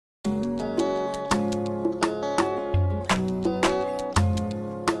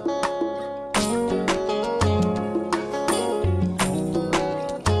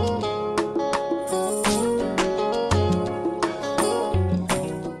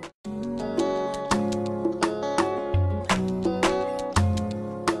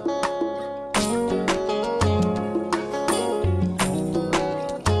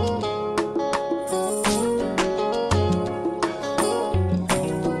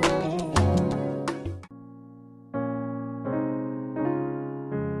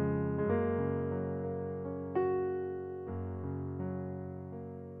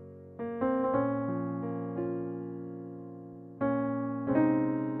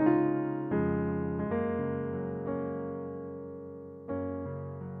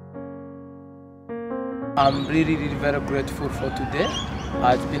I'm really very grateful for today.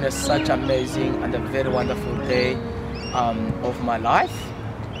 It's been such amazing and a very wonderful day of my life.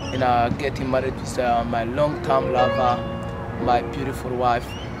 Getting married with my long-term lover, my beautiful wife,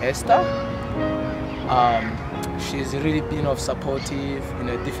 Esther. She's really been supportive in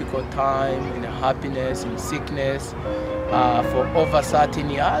a difficult time, in happiness, in sickness. For over 13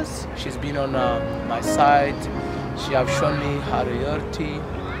 years, she's been on my side. She has shown me her loyalty.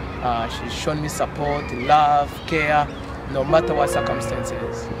 She's shown me support, love, care, no matter what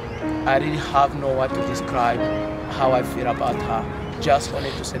circumstances. I really have no word to describe how I feel about her. Just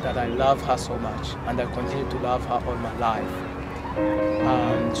only to say that I love her so much, and I continue to love her all my life.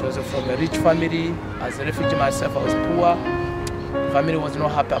 She was from a rich family. As a refugee myself, I was poor. Family was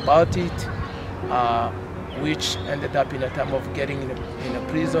not happy about it, which ended up in a time of getting in a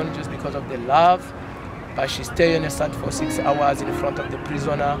prison just because of the love. But she stayed on a stand for 6 hours in front of the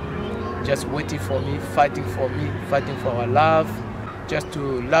prisoner, just waiting for me, fighting for our love, just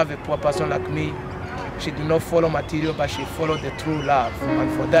to love a poor person like me. She did not follow material, but she followed the true love.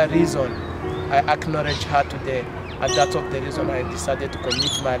 And for that reason, I acknowledge her today. And that's the reason I decided to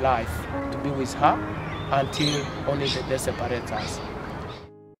commit my life to be with her until only the day separates us.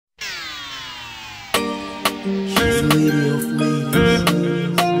 She's lady of ladies.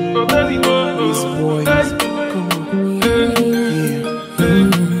 These boys, come on. Yeah.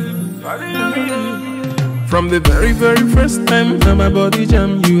 From the very first time that my body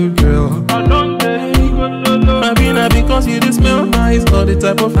jam you, girl. Maybe not because you just smell nice or the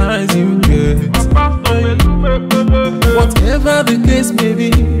type of eyes you get. Whatever the case may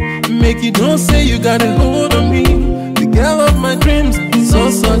be, make you don't say you got a hold on me. The girl of my dreams is so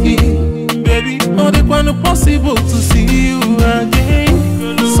soggy. Baby, all the one possible to see you again.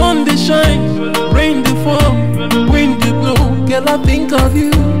 Sun they shine, rain they fall, wind they blow. Girl, I think of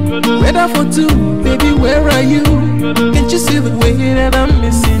you. Weather for two, baby, where are you? Can't you see the way that I'm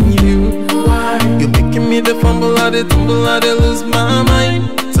missing you? Why? You're making me the fumble, I the tumble, I the lose my mind.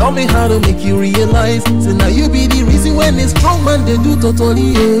 Tell me how to make you realize. So now you be the reason when a strong man they do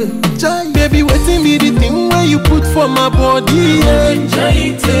totally, yeah. Baby, waiting be the thing where you put for my body, yeah.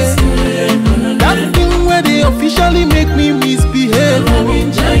 That thing where they officially make me misbehave.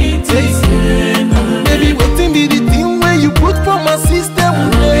 Baby, waiting be the thing where you put for my system,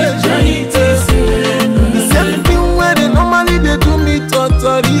 yeah. The same thing where they normally they do me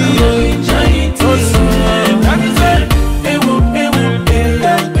totally, yeah.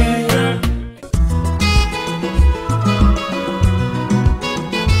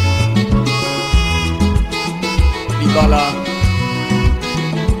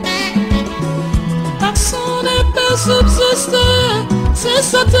 Personne ne peut subsister si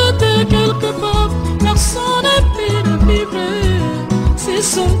ça te dit quelque part. Personne ne peut vivre si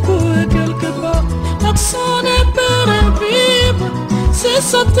son cou est quelque part. Personne ne peut revivre si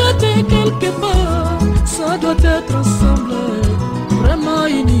ça te dit quelque part. Ça doit être ensemble, vraiment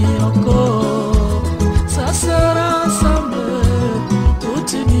unis encore. Ça sera ensemble,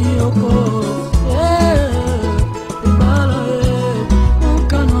 tout unis encore.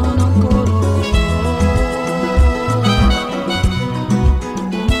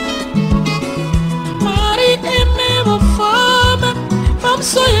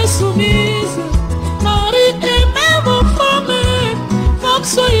 Soyez soumise, mari, aimez vos femmes, femmes,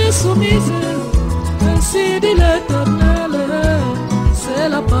 soyez soumises. Ainsi dit l'Éternel, c'est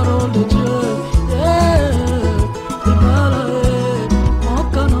la parole de Dieu. Mon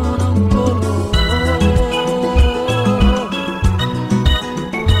canon encore.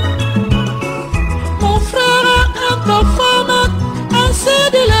 Mon frère aime ta femme, ainsi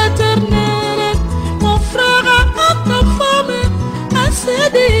dit l'Éternel. Mon frère aime ta femme.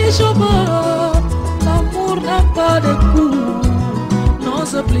 C'est des jobs, l'amour n'a pas de goût. Non,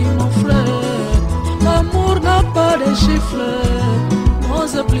 s'oublie mon frère. L'amour n'a pas de chiffres. Non,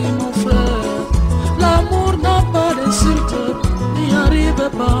 s'oublie mon frère. L'amour n'a pas d'insulte. N'y arrive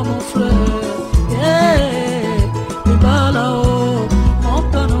pas mon frère. Yeah, et bah là-haut, mon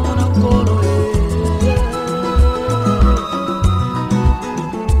canon encore.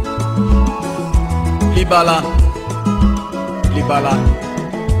 Libala. Libala.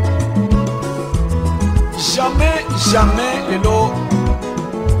 Jamais lelo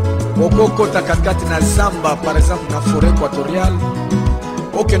okoko takakati na zamba par exemple na forêt équatoriale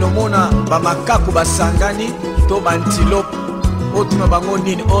okenomona bamakaku basangani to bantilope otuna bango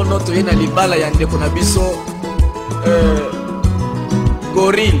nini ono toyena libala ya ndeko na biso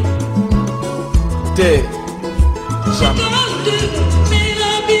gorille te jamais. Mais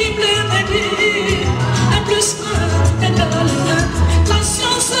la Bible me dit, un plus un égale un. La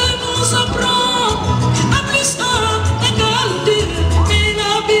science nous apprend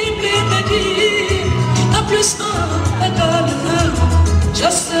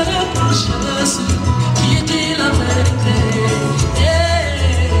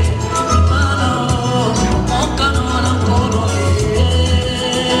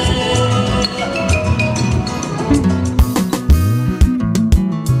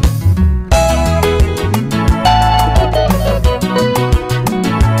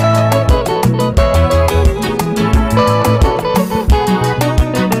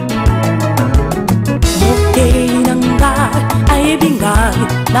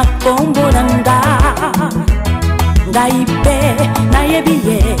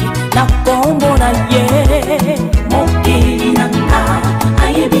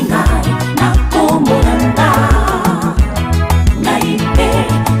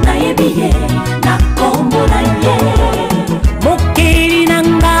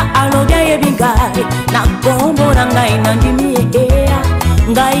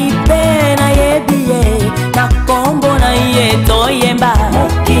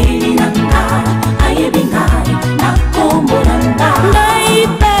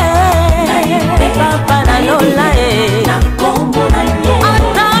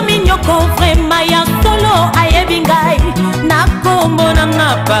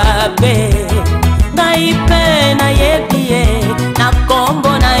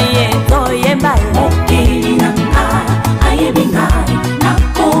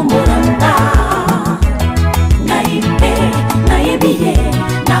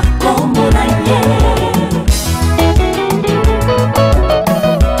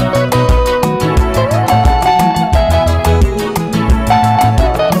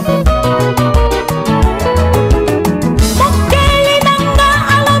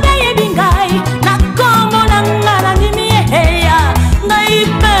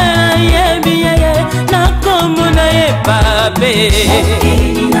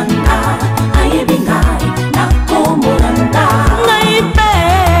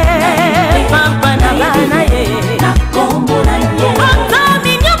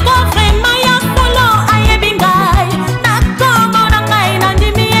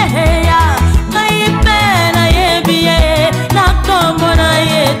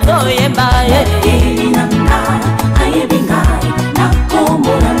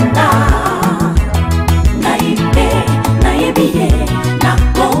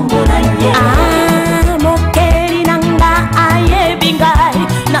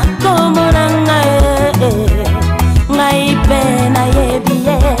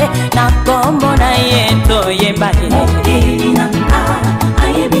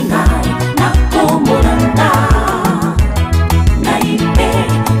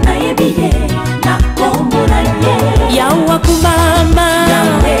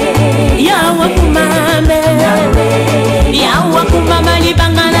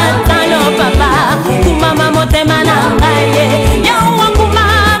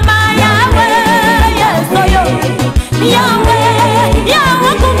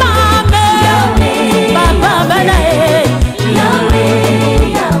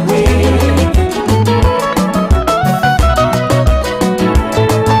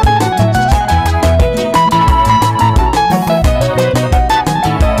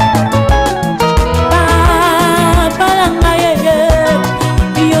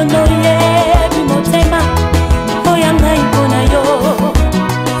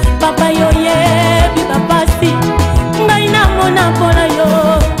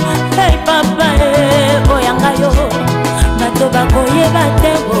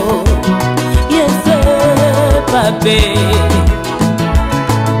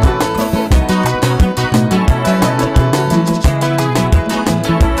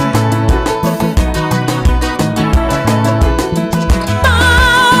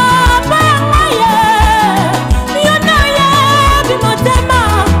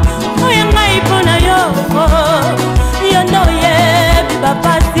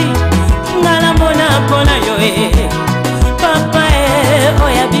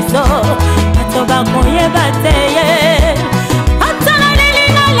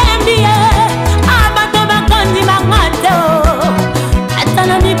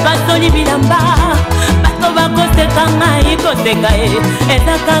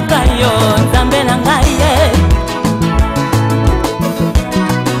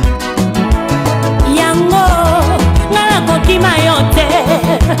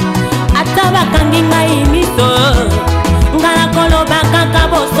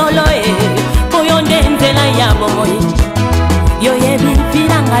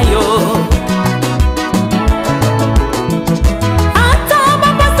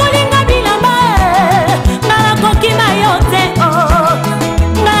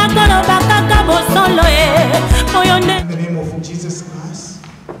Solo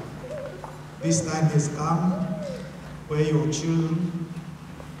This time has come where your children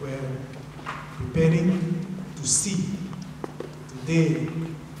were preparing to see. Today,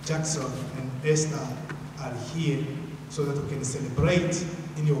 Jackson and Esther are here so that we can celebrate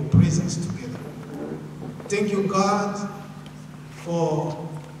in your presence together. Thank you, God, for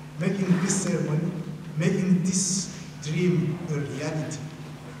making this ceremony, making this dream a reality.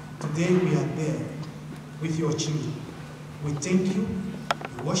 Today we are there with your children. We thank you,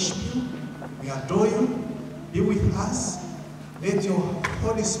 we worship you, we adore you. Be with us. Let your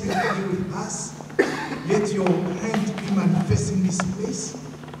Holy Spirit be with us. Let your hand be manifest in this place.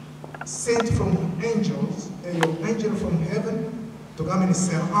 Sent from angels, your angel from heaven, to come and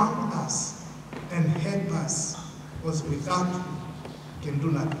surround us and help us. Because without you, we can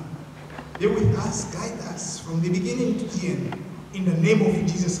do nothing. Be with us, guide us from the beginning to the end. In the name of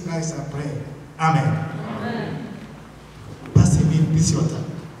Jesus Christ, I pray. Amen. Amen. Pastor Emile, this is your time.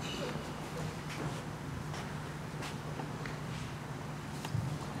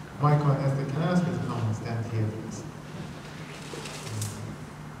 Michael and Esther, can I ask you to come and stand here, please?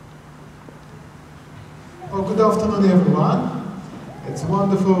 Oh, good afternoon, everyone. It's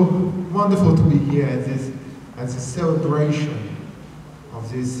wonderful to be here as a celebration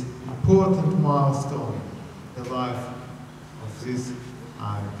of this important milestone in the life of this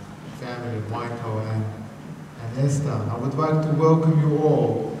family, Michael and Esther. I would like to welcome you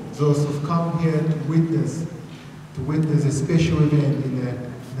all, those who've come here to witness a special event in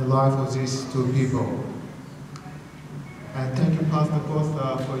the life of these two people. And thank you, Pastor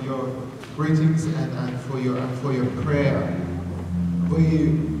Costa, for your greetings and for your prayer.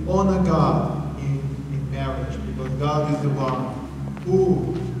 We honor God in marriage because God is the one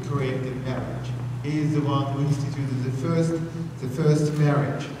who created marriage. He is the one who instituted the first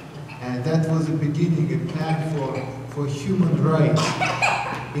marriage. And that was the beginning, a plan for human race.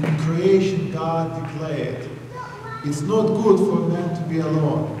 In creation, God declared, it's not good for a man to be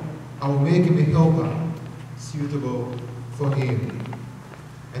alone. I will make him a helper suitable for him.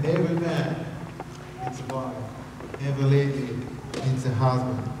 And every man needs a wife, every lady needs a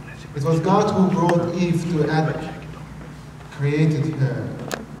husband. It was God who brought Eve to Adam, created her,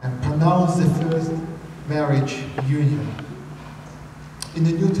 and pronounced the first marriage union. In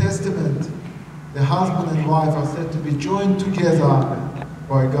the New Testament, the husband and wife are said to be joined together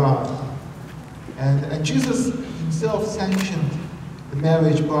by God. And Jesus himself sanctioned the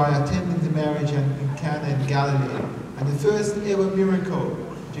marriage by attending the marriage in Cana in Galilee. And the first ever miracle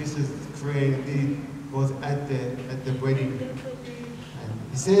Jesus created was at the wedding.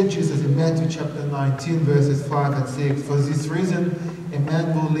 And he said, Jesus, in Matthew chapter 19, verses 5 and 6, for this reason a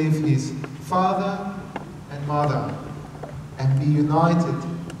man will leave his father and mother and be united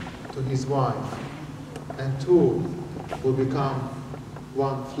to his wife, and two will become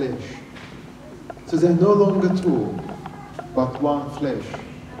one flesh. So they're no longer two, but one flesh.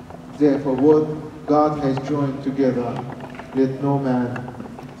 Therefore, what God has joined together, let no man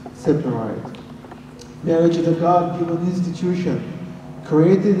separate. Marriage is a God-given institution,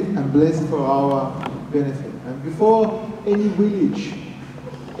 created and blessed for our benefit. And before any village,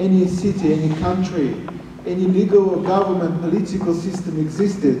 any city, any country, any legal or government political system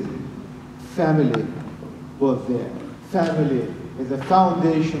existed, family was there. Family is a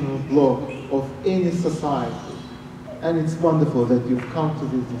foundational block of any society. And it's wonderful that you've come to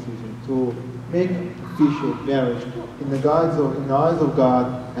this decision to make official marriage in the eyes of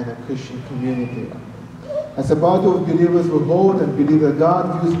God and a Christian community. As a body of believers, we hold and believe that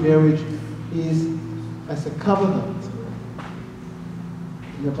God views marriage as a covenant.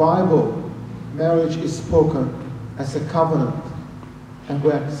 In the Bible, marriage is spoken as a covenant, and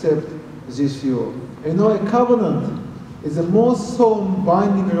we accept this view. You know, a covenant is the most solemn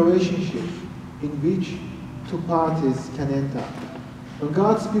binding relationship in which two parties can enter. When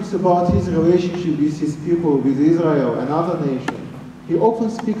God speaks about his relationship with his people, with Israel and other nations, he often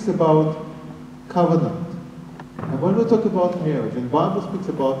speaks about covenant. And when we talk about marriage, and the Bible speaks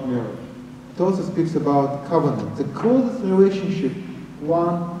about marriage, it also speaks about covenant, the closest relationship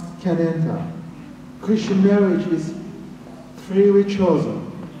one can enter. Christian marriage is freely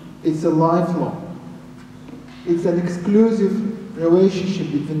chosen. It's a lifelong. It's an exclusive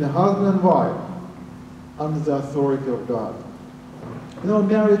relationship between the husband and wife under the authority of God. You know,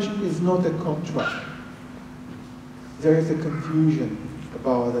 marriage is not a contract. There is a confusion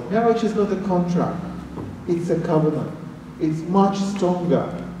about it. Marriage is not a contract. It's a covenant. It's much stronger,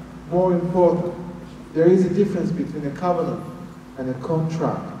 more important. There is a difference between a covenant and a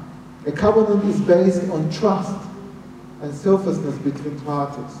contract. A covenant is based on trust and selflessness between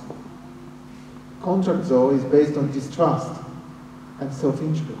parties. Contract, though, is based on distrust and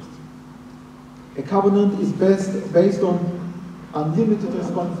self-interest. A covenant is based on unlimited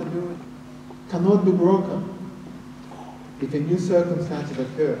responsibility, cannot be broken. If a new circumstances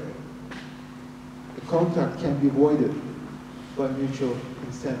occur, the contract can be voided by mutual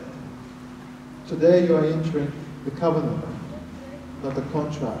consent. Today you are entering the covenant, not a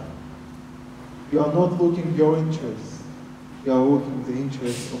contract. You are not looking your interests, you are looking the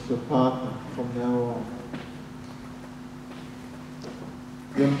interests of your partner from now on.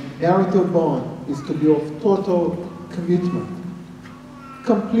 The marital bond is to be of total commitment,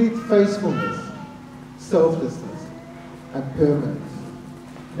 complete faithfulness, selflessness, and permanence.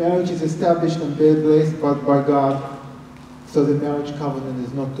 Marriage is established and blessed by God, so the marriage covenant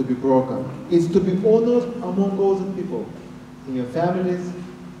is not to be broken. It's to be honored among all the people, in your families,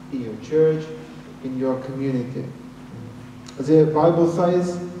 in your church, in your community. As the Bible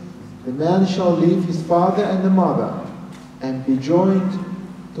says, the man shall leave his father and the mother and be joined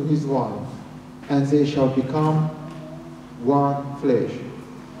to his wife, and they shall become one flesh.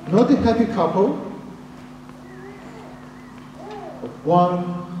 Not a happy couple, but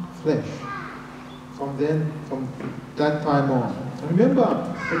one flesh. From that time on. Remember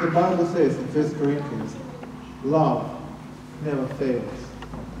what the Bible says in 1 Corinthians, love never fails.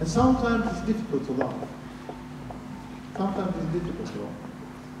 And sometimes it's difficult to love. Sometimes it's difficult to love.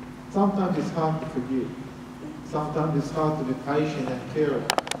 Sometimes it's hard to forgive. Sometimes it's hard to be patient and caring.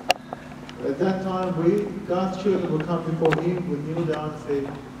 At that time, God's children will come before Him, will kneel down and say,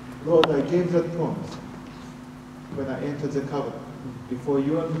 Lord, I gave that promise when I entered the covenant, before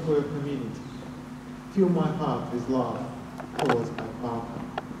you and before your community. Fill my heart with love towards my partner.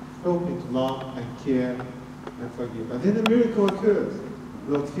 Help me to love and care and forgive. And then a miracle occurs.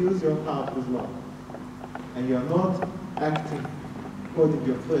 Lord fills your heart with love. And you are not acting according to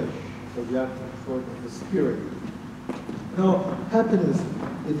your flesh, but you are acting according to the Spirit. Now, happiness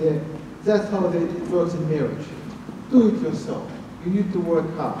is that's how it works in marriage. Do it yourself. You need to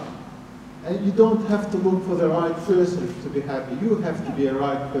work hard. And you don't have to look for the right person to be happy. You have to be a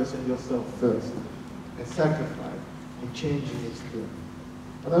right person yourself first. And sacrifice and changing its spirit.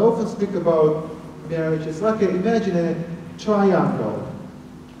 And I often speak about marriage. It's like imagine a triangle.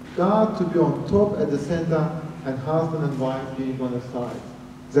 God to be on top at the center and husband and wife being on the side.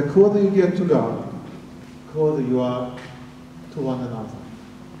 The closer you get to God, the closer you are to one another.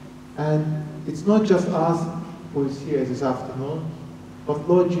 And it's not just us who is here this afternoon, but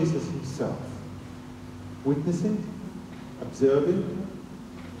Lord Jesus Himself. Witnessing, observing,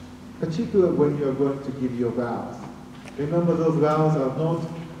 particularly when you are going to give your vows. Remember, those vows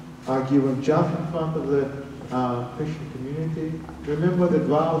are given just in front of the Christian community. Remember that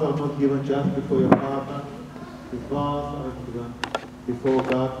vows are not given just before your partner. The vows are given before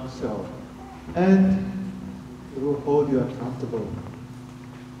God Himself. And He will hold you accountable.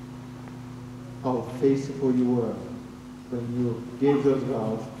 How faithful you were when you gave those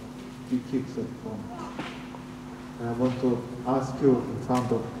vows, you keep that promise. And I want to ask you in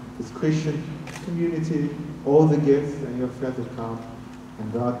front of this Christian community, all the guests and your friends will come,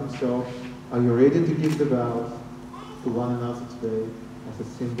 and God Himself, are you ready to give the vows to one another today as a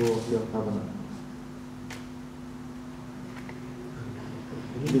symbol of your covenant?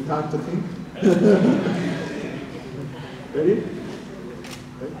 You need time to think? Ready?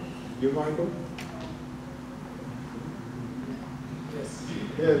 Okay. You, Michael? Yes.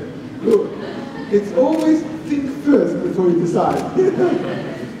 Yes. Good. It's always think first before you decide.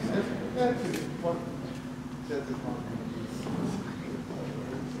 That's it.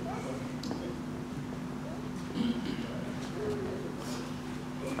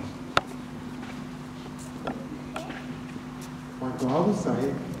 Michael, I will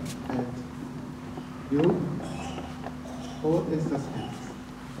say, and you hold Esther's hands.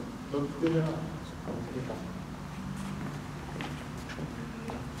 Don't do that.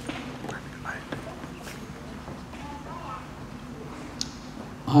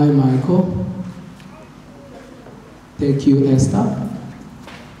 I, Michael, take you, Esther,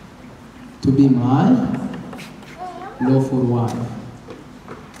 to be my lawful wife.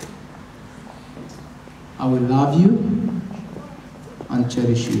 I will love you and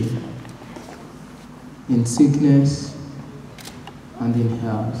cherish you in sickness and in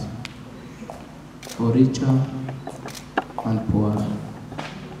health, for richer and poorer,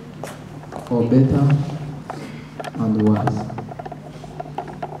 for better and worse,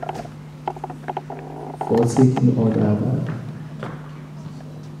 for seeking or the other.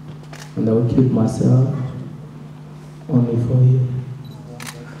 And I will keep myself only for you,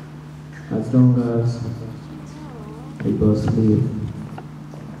 as long as we both live.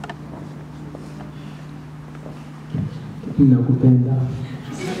 Nakupenda.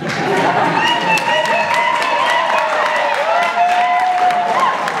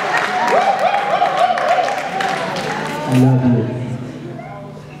 I love you.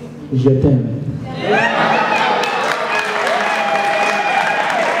 Je t'aime.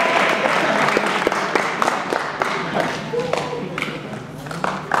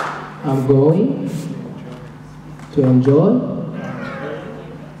 I'm going to enjoy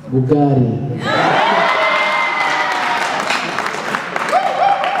Bugatti.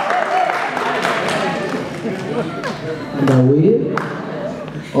 And I will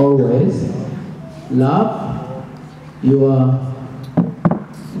always love your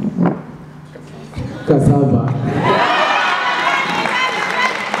cassava.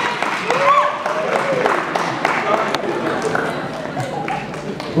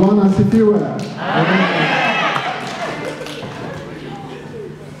 Buona sicura.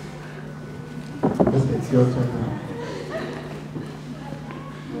 It's your turn now.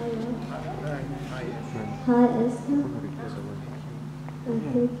 Hi Esther, I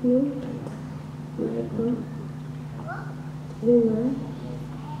thank you, Michael, Luna,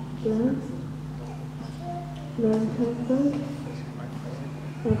 Glass, my husband,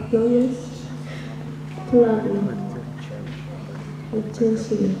 I promise to love you,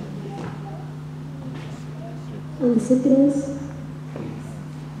 intensely, and sickness,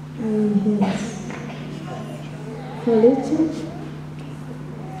 I am his, for richer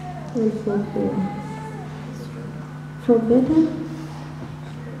and for poor. For better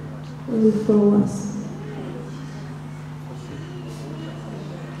and for worse.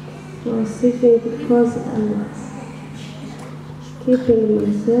 For seeking cause others, keeping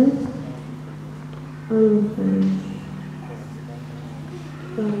myself unrefined.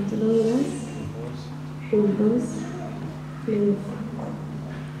 For as long as we both live.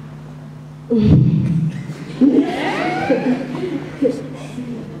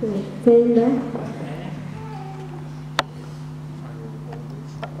 Penda,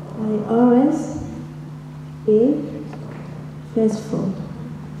 I always be faithful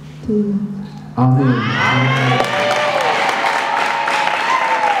to you. Amen.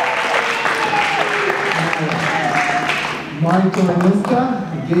 Michael and Esther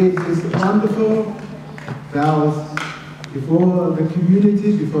gave this wonderful vows before the community,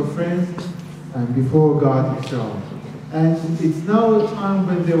 before friends, and before God Himself. And it's now a time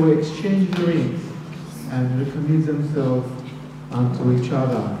when they will exchange the rings and recommit themselves unto each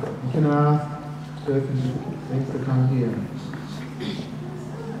other. Can I ask certain things to come here?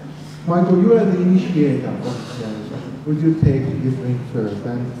 Michael, you are the initiator of the ceremony. Would you take this ring first?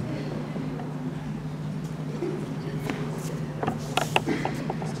 And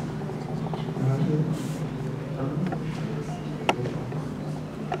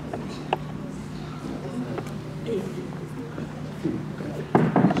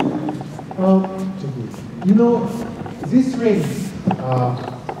you know, these rings,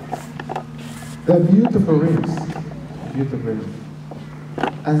 they're beautiful rings,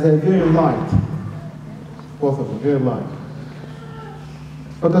 and they're very light, both of them, very light.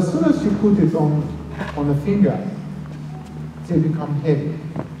 But as soon as you put it on a finger, they become heavy.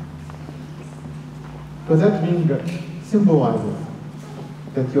 But that ring symbolizes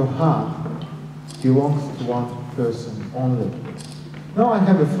that your heart belongs to one person only. Now I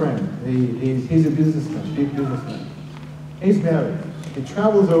have a friend, he's a businessman, big businessman. He's married, he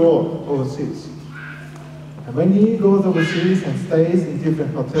travels a lot overseas. And when he goes overseas and stays in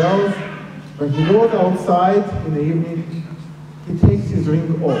different hotels, when he goes outside in the evening, he takes his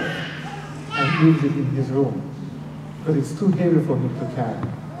ring off and leaves it in his room, because it's too heavy for him to carry.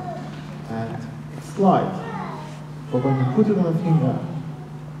 And it's light, but when you put it on a finger,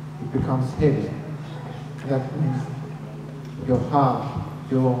 it becomes heavy. That means your heart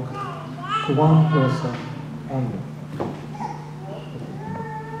belongs to one person only.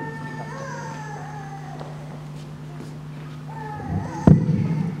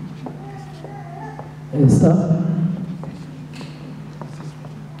 Esther,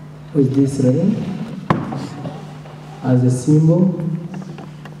 with this ring as a symbol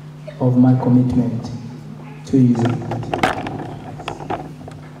of my commitment to you.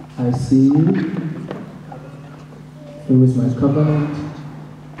 I see you with my covenant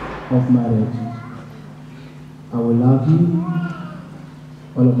of marriage. I will love you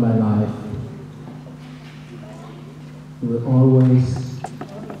all of my life. You will always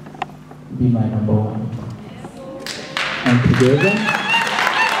be my number one. And together,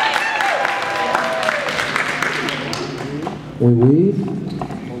 we will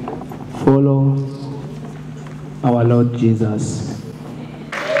follow our Lord Jesus.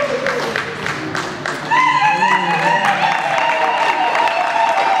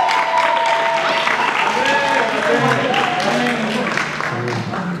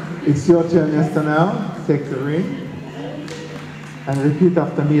 It's your turn, Esther, now. Take the ring. And repeat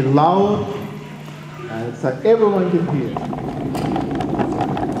after me loud, so everyone can hear.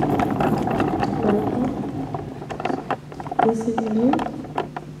 This is me.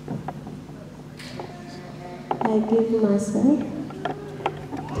 I give myself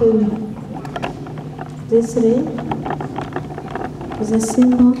to you. This ring is a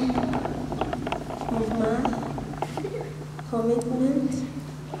symbol of my commitment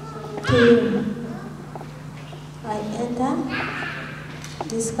to you. I enter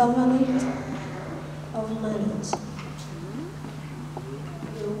this covenant of marriage.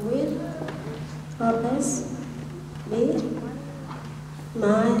 You will always be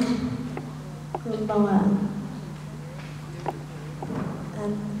my number one.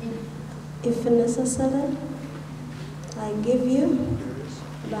 And if necessary, I give you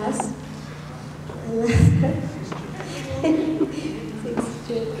bus and 6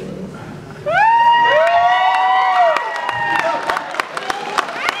 children.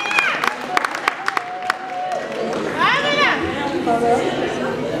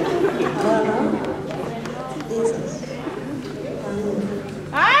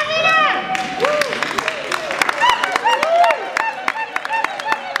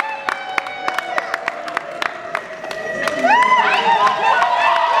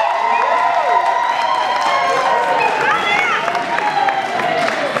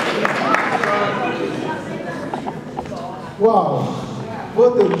 Wow,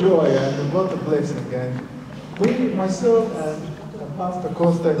 what a joy and what a blessing. And we, myself and Pastor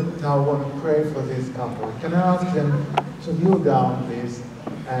Costa, now want to pray for this couple. Can I ask them to kneel down, please,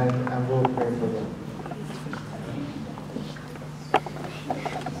 and we'll pray for them.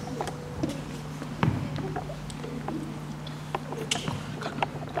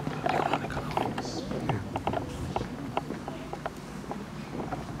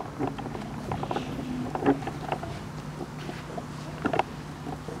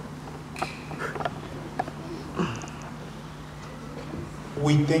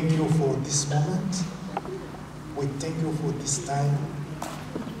 We thank you for this moment. We thank you for this time.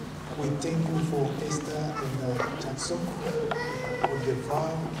 We thank you for Esther and Jackson, for the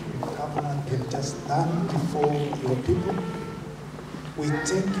vow and covenant they've just done before your people. We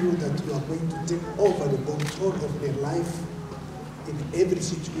thank you that you are going to take over the control of their life in every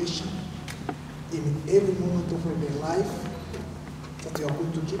situation, in every moment of their life, that you are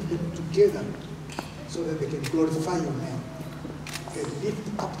going to keep them together so that they can glorify your name. And lift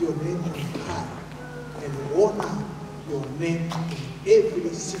up your name on high and honor your name in every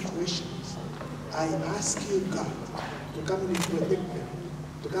situation. I ask you, God, to come and protect them,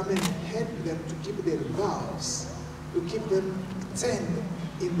 to come and help them to keep their vows, to keep them stand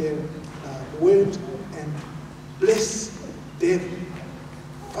in their word, and bless their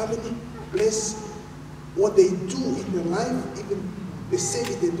family, bless what they do in their life, even the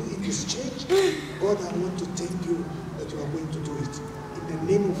service they do in this church. God, I want to thank you that you are going to do it. In the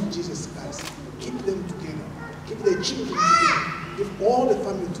name of Jesus Christ, keep them together. Keep their children together. Keep all the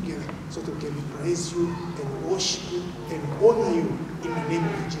family together so that we can praise you and worship you and honor you in the name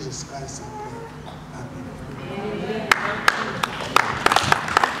of Jesus Christ. I pray. Amen.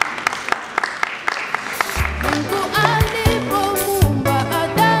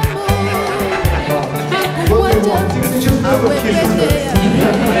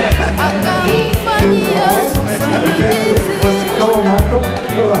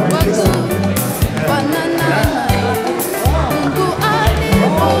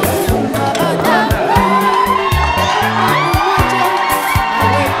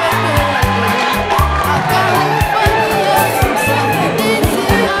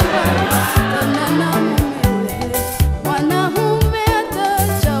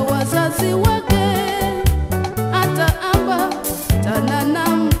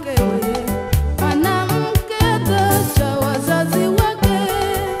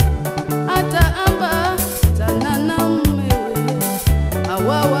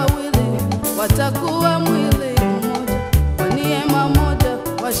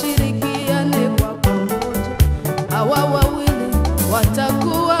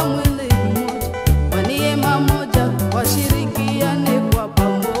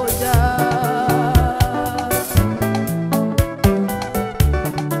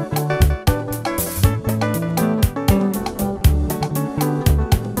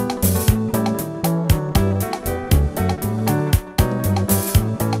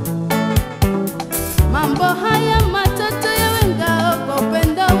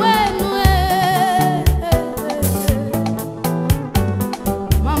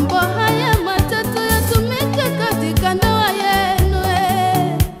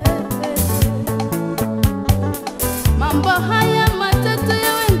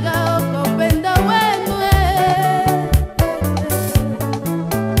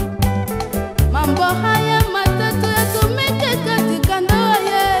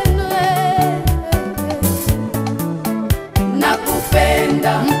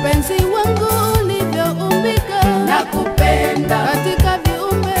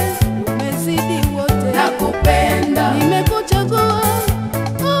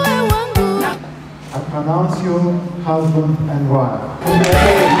 announce you husband and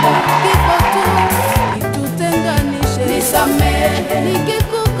wife.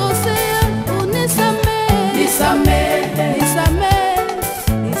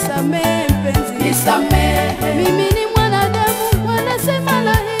 Mimi ni mwanadamu, wanasema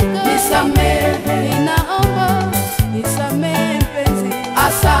laika. Ninaomba nisamehe mpenzi.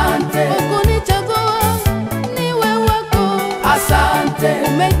 Asante kwa kunichagua niwe wako. Asante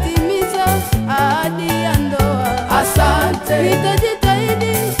umetimiza ahadi ya ndoa. Asante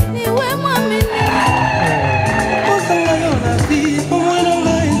nitajitahidi niwe mwaminifu.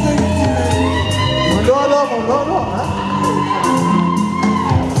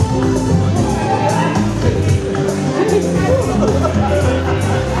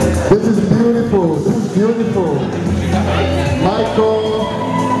 This is beautiful. This is beautiful. Michael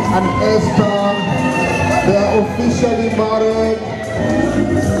and Esther, they are officially married,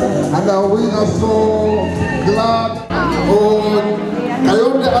 and we are so glad. Oh,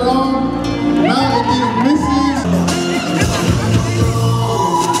 Kayode along. Now it is Mrs.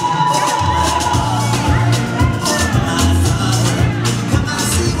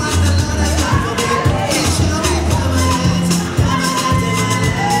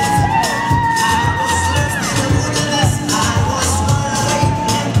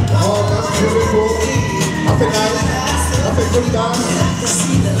 That's a good dance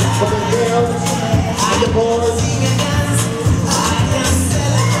for the girls and the boys.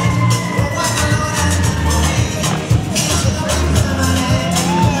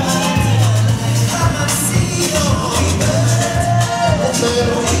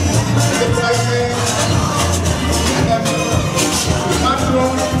 The bridesmaids and the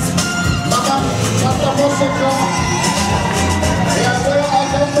matron, Mama Moseka, they are there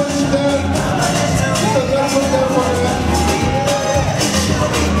accompanying them.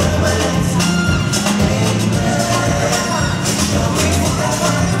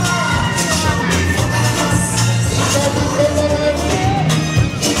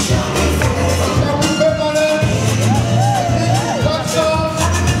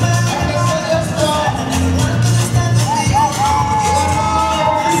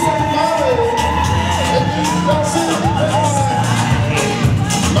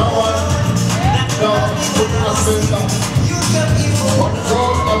 What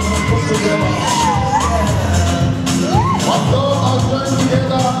God has put together, what God has joined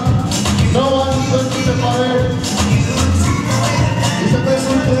together, no one is going to separate. It's a very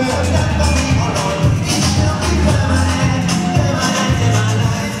good day.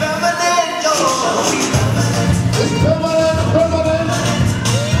 It's permanent, permanent.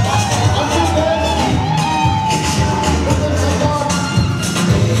 Until then,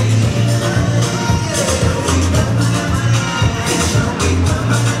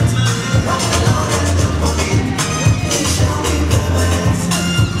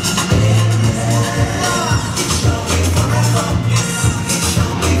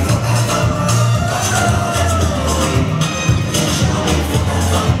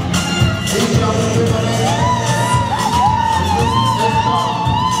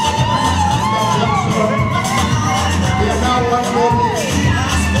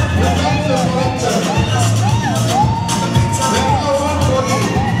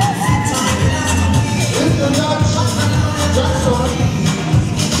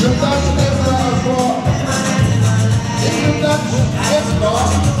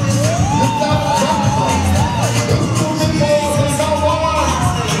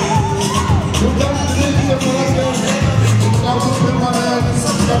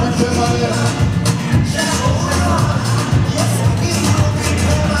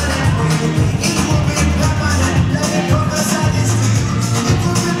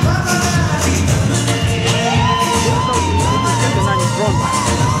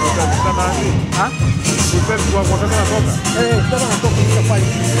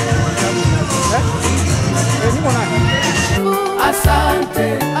 Asante,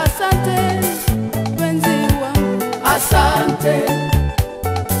 asante, mpenzi wangu, asante.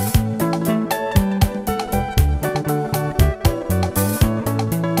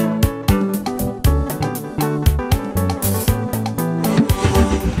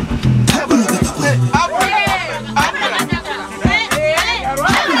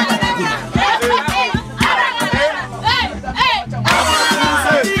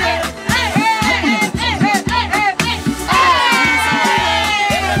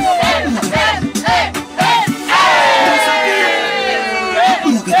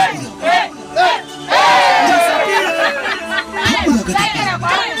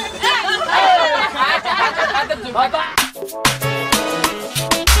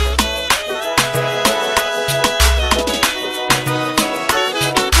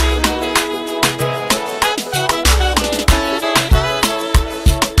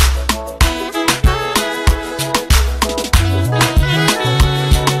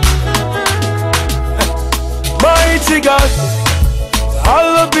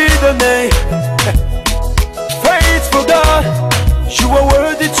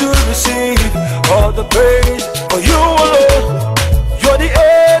 receive all the praise. For you alone, you're the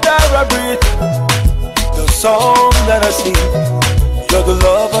air that I breathe, the song that I sing. You're the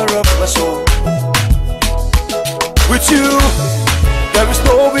lover of my soul. With you, there is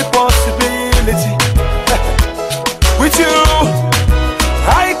no impossibility. With you,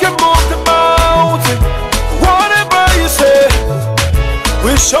 I can move the mountain. Whatever you say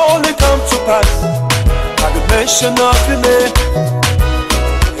will surely come to pass. At the mention of your name,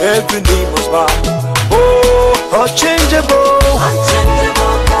 every knee must bow. Oh, unchangeable,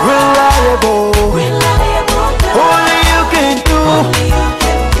 reliable, only you can do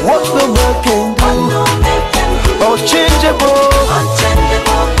what no man can do. Unchangeable,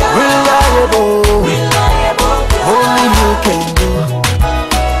 reliable, only you can do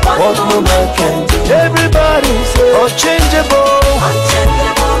what no man can do. Everybody say unchangeable,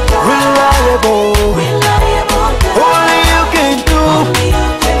 reliable, only you can do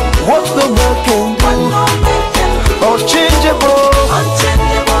what no man can do. Unchangeable,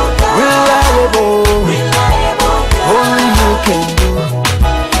 reliable, only you can do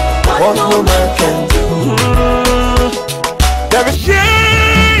what no man can do. There is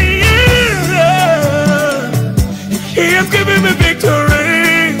He has given me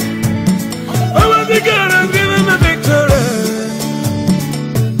victory. Almighty God has given me victory.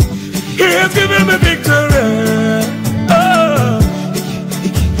 He has given me victory. Oh.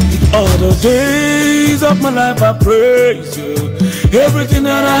 All the days of my life I praise you. Everything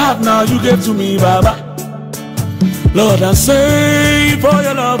that I have now you gave to me, Baba. Lord, I say for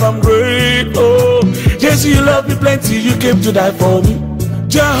your love I'm grateful. Yes, you love me plenty, you came to die for me.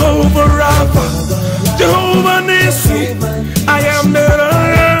 Jehovah Rapha, Jehovah Nissi, I am that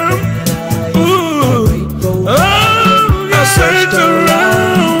I am. Ooh. Oh, I search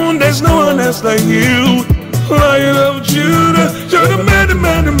around, there's no one else like you. Lion of Judah, you're the man, the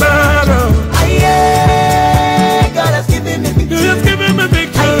man, the man. God has given me victory. He has given me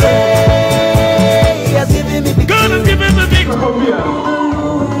victory. He has given me victory. God has given me victory.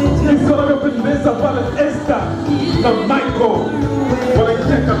 Sono pendeza para Esther na Michael.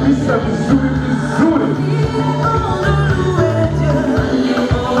 Wanaita kabisa vizuri vizuri.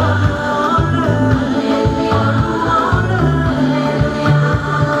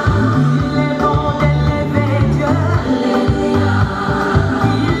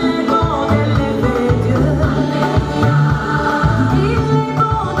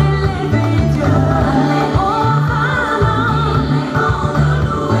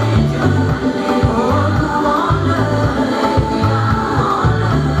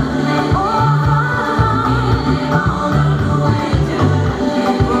 Oh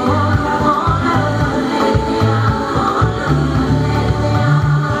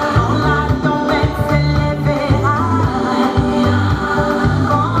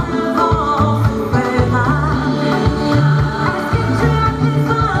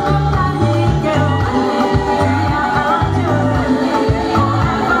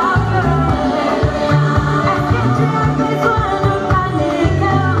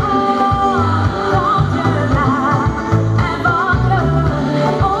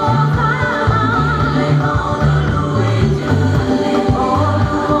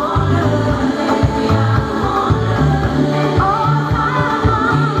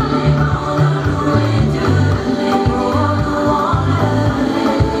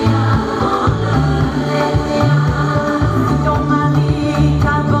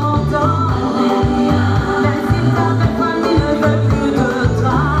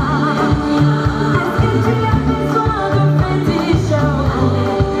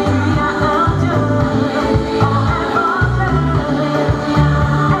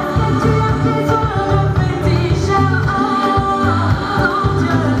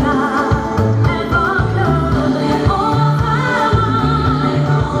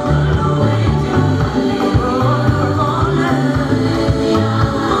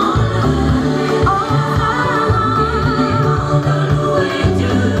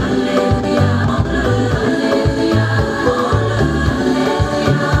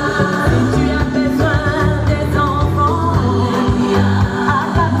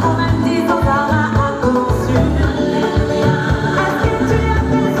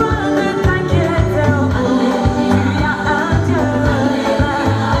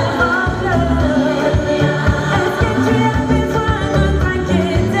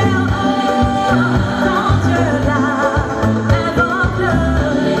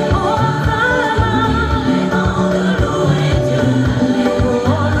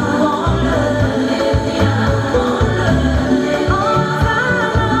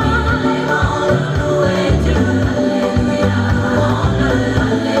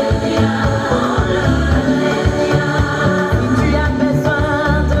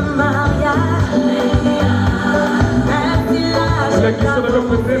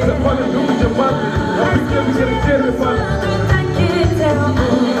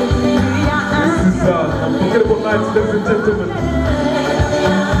lights, ladies and gentlemen.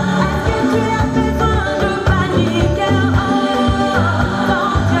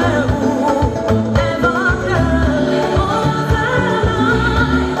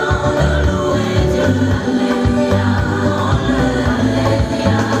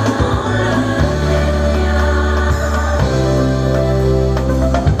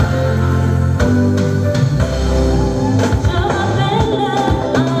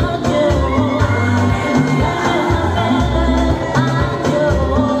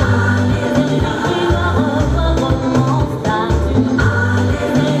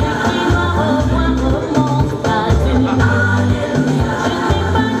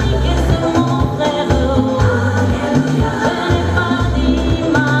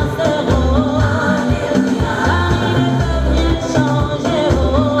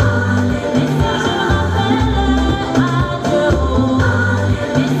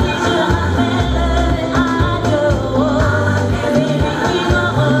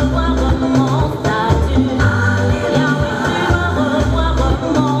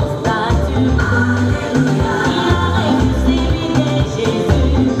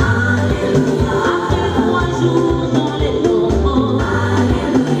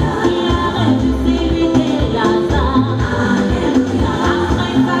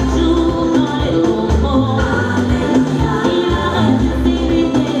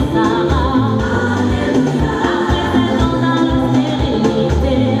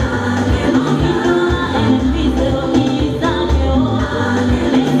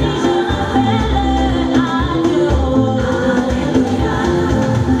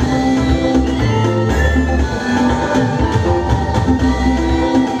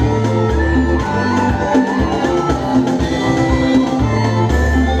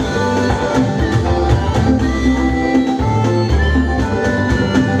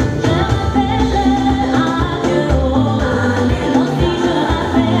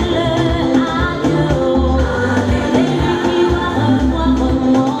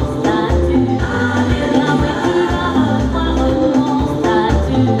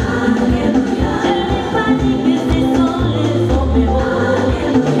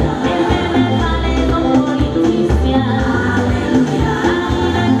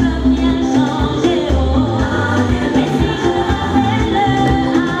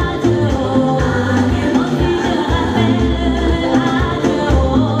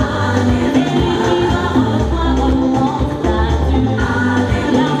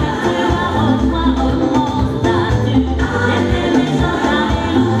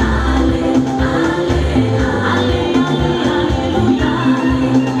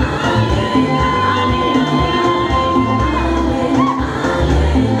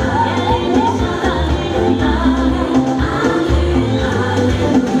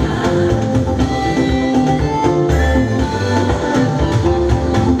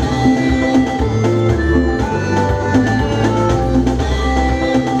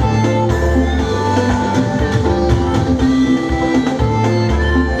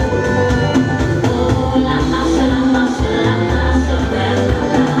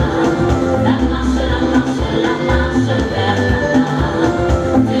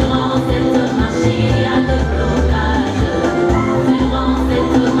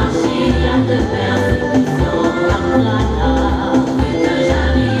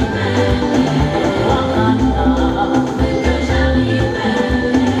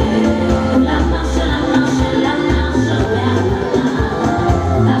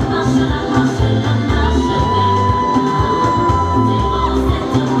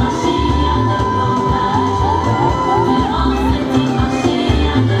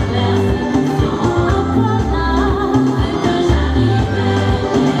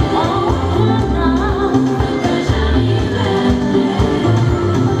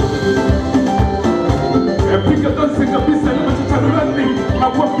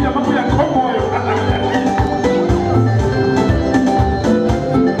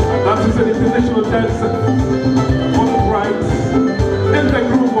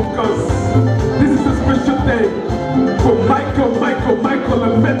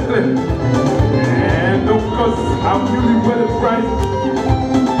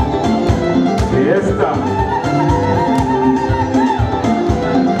 Esther.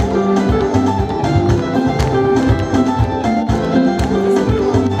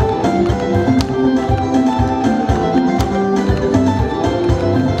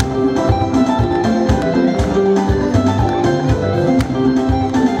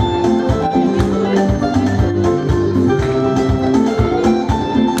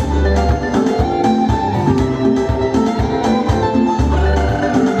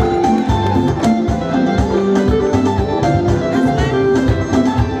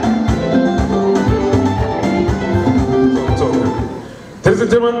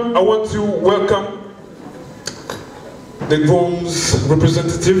 gentlemen, I want to welcome the groom's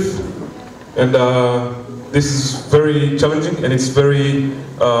representative, and this is very challenging, and it's very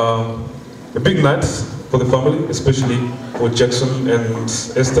a big night for the family, especially for Jackson and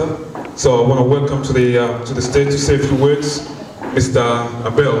Esther. So I want to welcome to the stage to say a few words, Mr.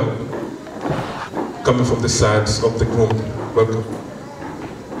 Abel, coming from the side of the groom. Welcome.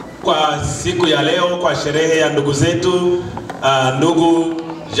 Kwa siku ya leo, kwa sherehe ya ndugu zetu, ndugu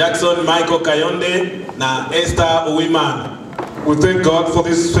Jackson Michael Kayonde na Esther Uwimana. We thank God for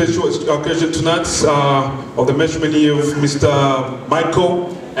this special occasion tonight of the matrimony of Mr.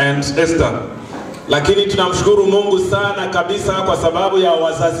 Michael and Esther. Lakini tunamshukuru Mungu sana kabisa kwa sababu ya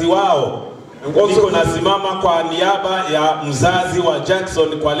wazazi wao. Niko nasimama kwa niaba ya mzazi wa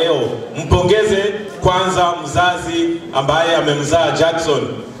Jackson kwa leo. Mpongeze kwanza mzazi ambaye amemzaa Jackson.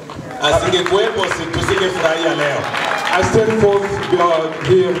 Asingekuwepo tusingefurahia leo. I stand forth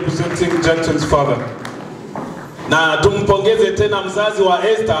here representing Jackson's father. Na tumpongeze tena mzazi wa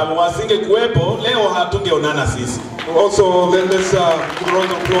Esther, wasingekuwepo leo hatungeonana sisi. Also, let's give a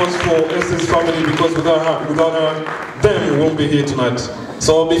round of applause for Esther's family, because without her, them we won't be here tonight.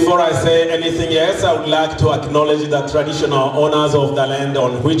 So before I say anything else, I would like to acknowledge the traditional owners of the land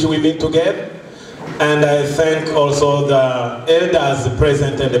on which we meet together. And I thank also the elders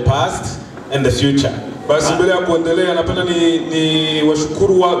present in the past and the future. Basi mbele ya kuendelea, napenda ni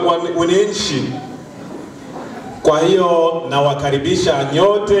washukuru wananchi. Kwa hiyo nawakaribisha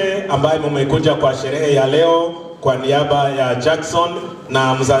nyote ambaye mmekuja kwa sherehe ya leo kwa niaba ya Jackson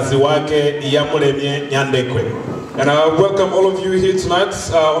na mzazi wake Iyamuremye Nyandekwe. And I welcome all of you here tonight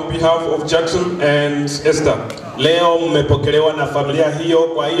on behalf of Jackson and Esther. Leo mmepokelewa na familia hiyo,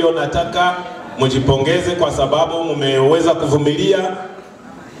 kwa hiyo nataka mjipongeze kwa sababu mmeweza kuvumilia.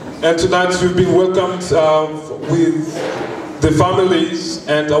 And tonight you've been welcomed with the families,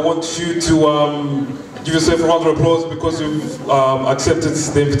 and I want you to give yourself a round of applause because you've accepted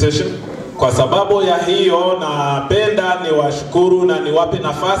the invitation. Kwa sababu ya hiyo napenda niwashukuru na niwape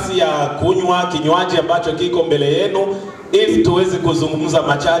nafasi ya kunywa kinywaji ambacho kiko mbele yenu ili tuweze kuzungumza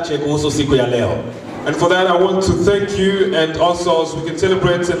machache kuhusu siku ya leo. And for that I want to thank you, and also so we can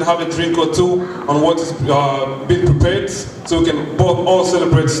celebrate and have a drink or two on what is being prepared, so we can both all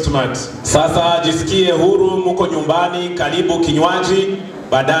celebrate tonight. Sasa jisikie huru, mko nyumbani, karibu kinywaji,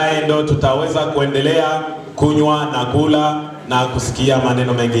 baadaye ndo tutaweza kuendelea kunywa na kula na kusikia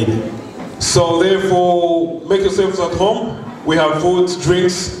maneno mengine. So therefore, make yourselves at home. We have food,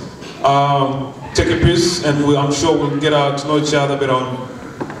 drinks, take a piece, and I'm sure we'll get to know each other better on.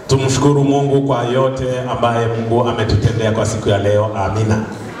 Tumshukuru Mungu kwa yote ambaye Mungu ametutendea kwa siku ya leo. Amina.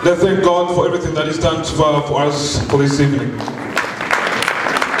 Let's thank God for everything that He's done for us for this evening.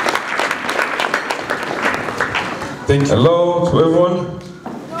 Thank you. Hello to everyone.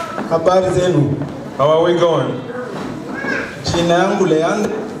 Habari zenu. How are we going? Jina yangu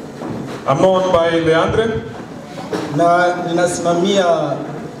Leandre. I'm known by Leandre. Na ninasimamia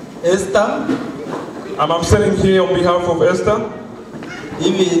Esther. I'm standing here on behalf of Esther.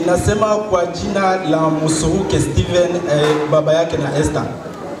 Hivi nasema kwa jina la Musuhuke Steven, baba yake na Esther.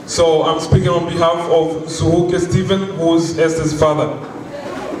 So I'm speaking on behalf of Musuhuke Steven, who is Esther's father.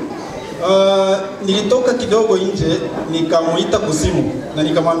 Nilitoka kidogo nje nikamuita kusimu na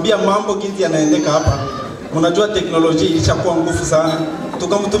nikamwambia mambo jinsi yanaendeka hapa. Unajua teknolojia ilishakuwa nguvu sana.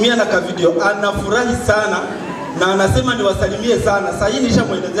 Tukamtumia na video, anafurahi sana na anasema niwasalimie sana. Sasa hii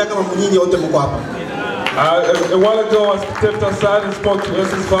nishamuelezea kama mnyinyi wote mko hapa. A while ago I stepped aside and spoke to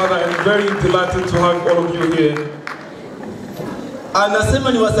Esther's father, and very delighted to have all of you here.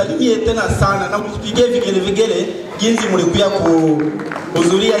 Anasema niwasalimie tena sana na mpigie vigele jinsi mlikuja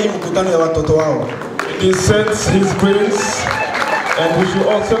kuhudhuria hii mkutano ya watoto wao. He sends his greetings, and we should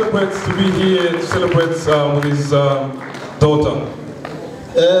all celebrate to be here to celebrate with his daughter.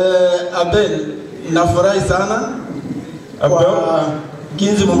 Abel, nafurahi sana kwa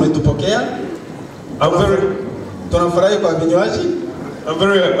jinsi mmetupokea. Tunafurahi kwa vinywaji. I'm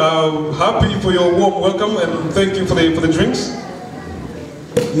very happy for your warm welcome, and thank you for the drinks.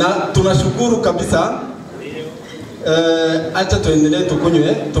 Na tunashukuru kabisa. Acha tuendelee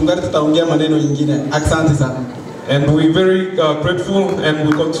tukunywe, tungali tutaongea maneno mengine. Asante sana. And we're very grateful, and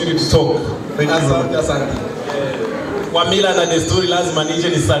we continue to talk. Thank you. Asante. Kwa mila na desturi lazima nije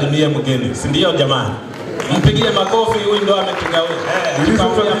nisalimie mgeni. Si ndio jamani? Mpigie makofi, huyu ndo ametugawia.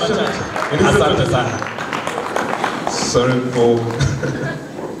 Asante sana. Sorry for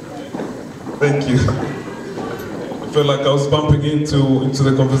thank you. I felt like I was bumping into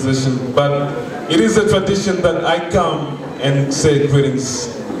the conversation, but it is a tradition that I come and say greetings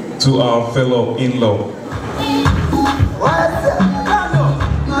to our fellow in-law.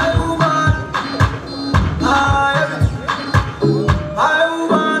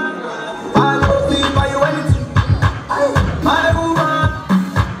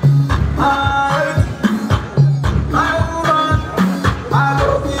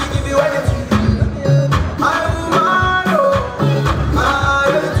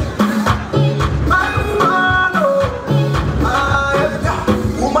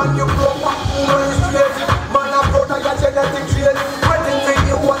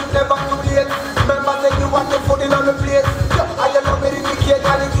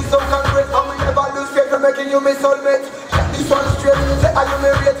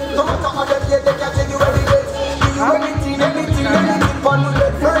 matter how them get, they can tell you anything. Give you anything, for the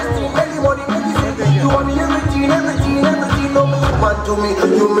first thing, any money, anything. You want me everything, no man to me,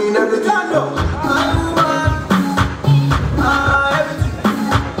 you mean everything, no.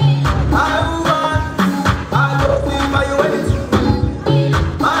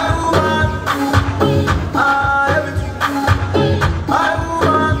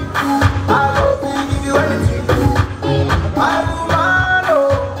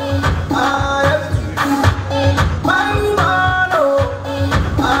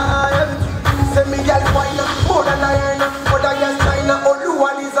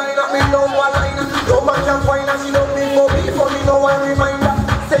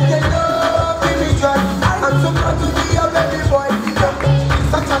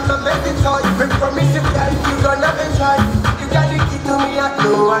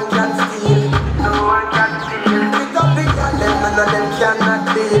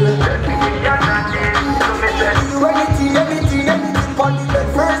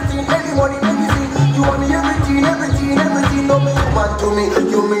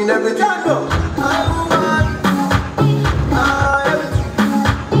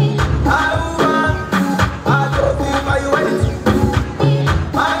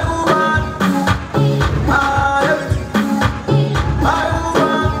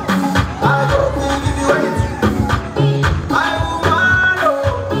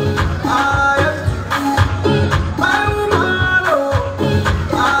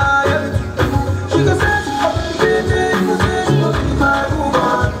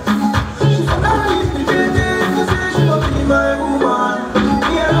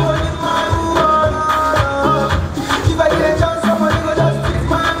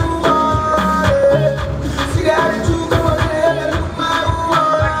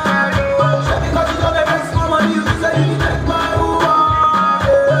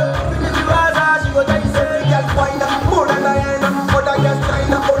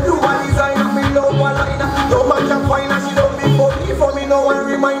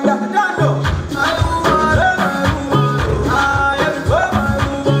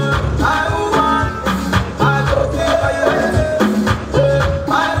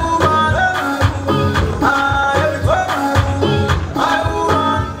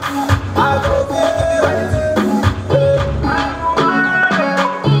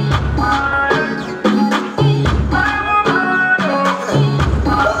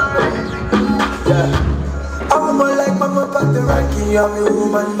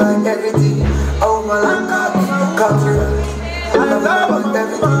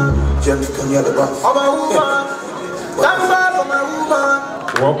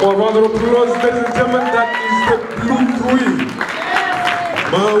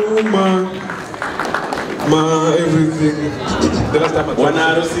 Bwana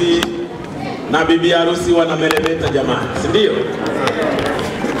harusi na bibi harusi wanameremeta jamani, si ndio?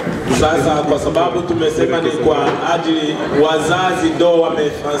 Sasa kwa sababu tumesema ni kwa ajili wazazi ndo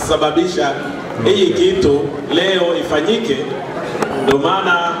wamesababisha hii kitu leo ifanyike, ndio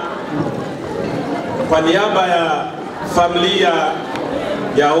maana kwa niaba ya familia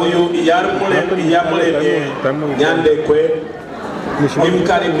ya huyu Iyamule Nyandekwe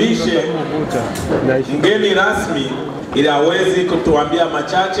nimkaribishe mgeni rasmi ili aweze kutuambia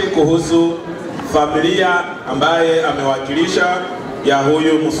machache kuhusu familia ambaye amewakilisha ya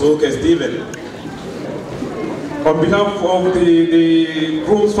huyu Musuke Steven. On behalf of the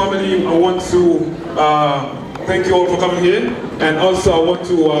groom's family, I want to thank you all for coming here, and also I want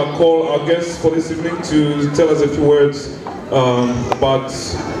to call our guests for this evening to tell us a few words about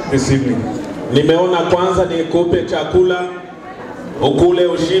this evening. Nimeona kwanza nikupe chakula ukule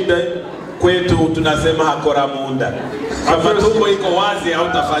ushinde, kwetu tunasema hakora munda. Kama tumbo iko wazi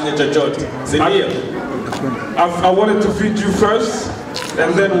hautafanya chochote, si ndio? I wanted to feed you first,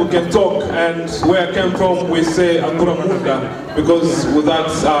 and then we can talk. And where I came from, we say hakora munda, because without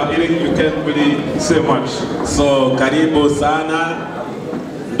eating you can't really say much. So karibu sana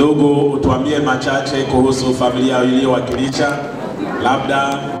ndugu, utuambie machache kuhusu familia iliyowakilisha,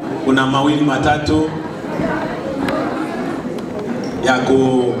 labda kuna mawili matatu ya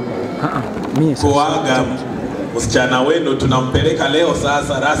kuaga msichana wenu. Tunampeleka leo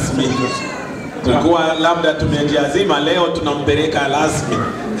sasa rasmi, tulikuwa labda tumejiazima, leo tunampeleka rasmi.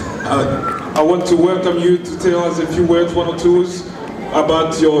 I want to welcome you to tell us a few words, one or two,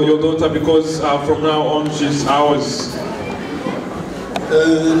 about your daughter, because from now on she's ours.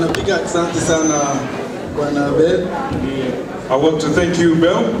 Napiga asante sana Bwana Bell. I want to thank you,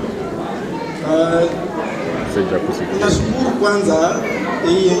 Bell. Nashukuru kwanza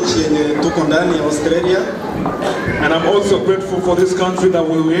hii nchi yenye tuko tuko ndani ya Australia. And I'm also grateful for this country that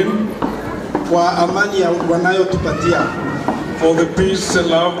we're in. Kwa amani wanayotupatia. For the peace and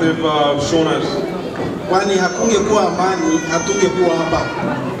love they've shown us. Kwani hakungekuwa amani, hatungekuwa hapa.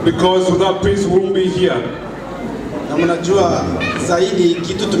 Because without peace we won't be here. Na mnajua zaidi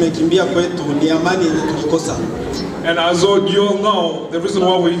kitu tumekimbia kwetu ni amani yenye tulikosa. And as you all know, the reason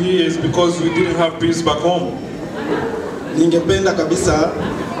why we're here is because we didn't have peace back home. Ningependa kabisa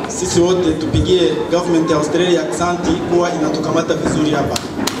sisi wote tupigie government ya Australia asante kuwa inatukamata vizuri hapa.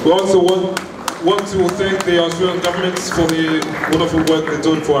 We also want to thank the Australian government for the wonderful work they're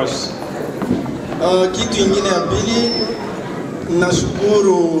doing for us. Kitu ingine ya pili,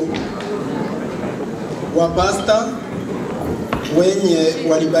 nashukuru wapasta wenye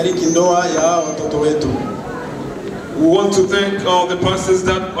walibariki ndoa ya watoto wetu. We want to thank all the pastors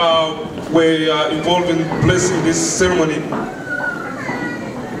that were involved in blessing this ceremony.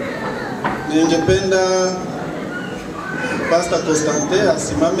 Ningependa Pastor Constantin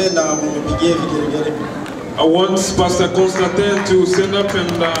asimame na mpigie vigelegele. I want Pastor Constantin to stand up and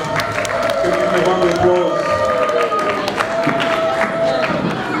give him a round of applause.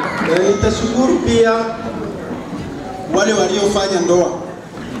 Nitashukuru pia wale waliofanya ndoa.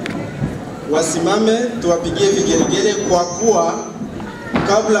 Wasimame tuwapigie vigelegele kwa kuwa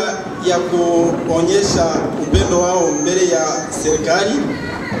kabla ya kuonyesha upendo wao mbele ya serikali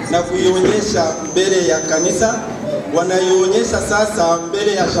na kuionyesha mbele ya kanisa, wanaionyesha sasa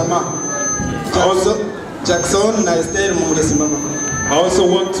mbele ya jamaa. Jackson na Esther mungesimama. I also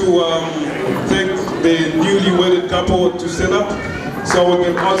want to thank the newly wedded couple to stand up so we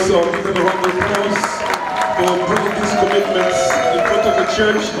can also give them a round of applause for bringing these commitments in front of the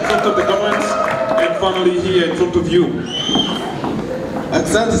church, in front of the government, and finally here in front of you.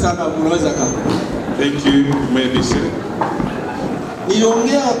 Asante sana, unaweza kama. Thank you, you may be seated.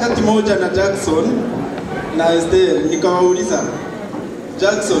 Niliongea wakati moja na Jackson na Esther, nikawauliza,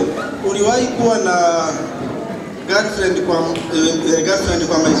 Jackson, uliwahi kuwa na girlfriend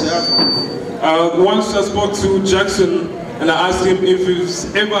kwa maisha yako? Once I spoke to Jackson and I asked him if he's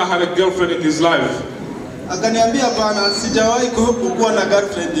ever had a girlfriend in his life. Akaniambia bana, sijawahi kuwa na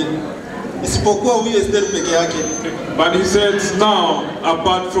girlfriend isipokuwa huyu Esther peke yake. But he said now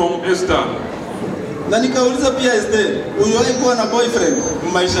apart from Esther. Na nikauliza pia Esther, uliwahi kuwa na boyfriend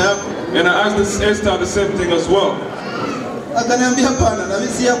maisha yako? And I asked Esther the same thing as well. Akaniambia bana, na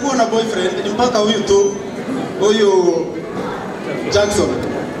mimi sijakuwa na boyfriend mpaka huyu tu, huyu Jackson.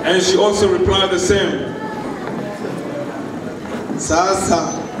 And she also replied the same. Sasa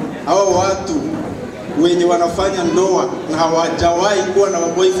hao watu wenye wanafanya ndoa na hawajawahi kuwa na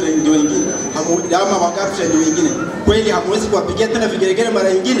boyfriend wengine ama girlfriend wengine, kweli hamwezi kuwapigia tena vigelegele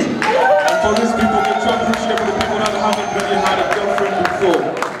mara nyingine? And for these people, we try to appreciate the people that haven't really had a girlfriend before.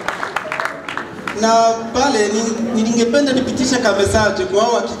 Na pale ningependa nipitishe ka message kwa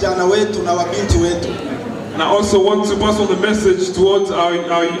hao kijana wetu na wabinti wetu. And I also want to pass on the message towards our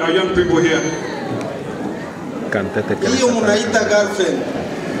young people here. Hiyo mnaita girlfriend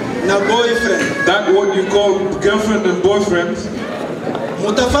na boyfriend. That what you call girlfriend and boyfriend.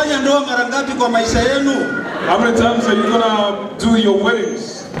 Mutafanya ndoa mara ngapi kwa maisha yenu? How many times are you gonna do your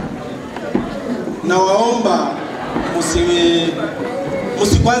weddings? Na waomba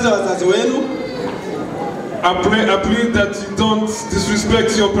musikwaze wazazi wenu. I plead that you don't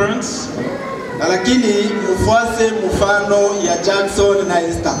disrespect your parents. Lakini mfuase mfano ya Jackson na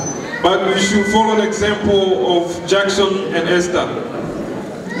Esther. But you should follow the example of Jackson and Esther.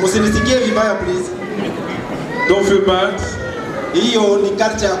 Musinisikie vibaya please. Don't feel bad. Hiyo ni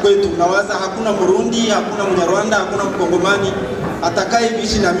culture ya kwetu. Nawaza hakuna Burundi, hakuna Mnyarwanda, hakuna Mkongomani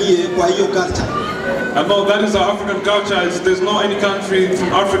atakayeishi na mie kwa hiyo culture. I know that is our African culture. There's no any country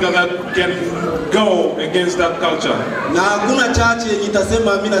from Africa that can go against that culture. Na hakuna church yenye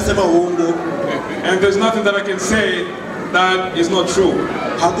itasema mimi nasema uongo. And there's nothing that I can say that is not true.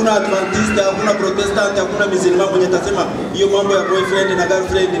 Hakuna Adventist, hakuna Protestant, hakuna Muslim mwenye atasema hiyo mambo ya boyfriend na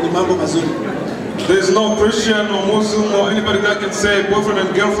girlfriend ni mambo mazuri. There's no Christian or Muslim or anybody that can say boyfriend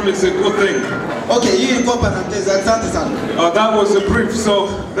and girlfriend is a good thing. Okay, hii ilikuwa parenthesis. Asante sana. That was a brief, so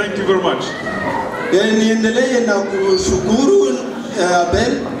thank you very much. Niendelee na kushukuru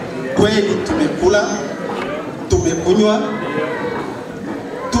Abel, kweli tumekula, tumekunywa,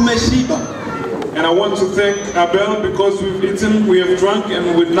 tumeshiba. And I want to thank Abel because we've eaten, we have drunk,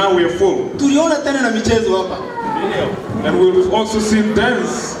 and now we are full. Tuliona tena na michezo hapa. And we've also seen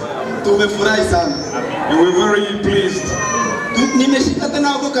dance. Tumefurahi sana. And we're very pleased. Nimeshika tena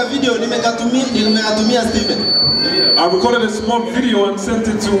hapo ka video nimekatumia Steven. I recorded a small video and sent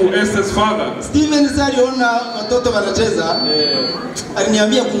it to Esther's father. Steven aliona watoto wanacheza.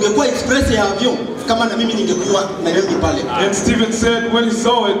 Aliniambia kungekuwa express ya avion kama na mimi ningekuwa Nairobi pale. And Steven said when he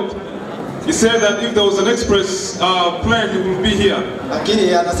saw it, he said that if there was an express plane, he would be here.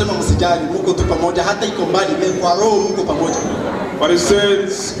 Lakini anasema msijali, mko tu pamoja, hata iko mbali, kwa roho mko pamoja. But he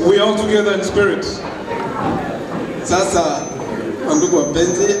says we are all together in spirit. Sasa ndugu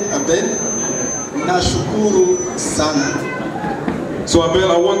wapenzi, Abel, nashukuru sana. So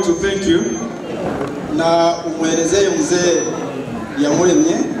Abel, I want to thank you. Na umwelezee mzee ya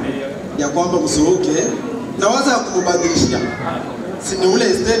mwenye ya kwamba msuhuke na waza kumubadilishia. Si ni ule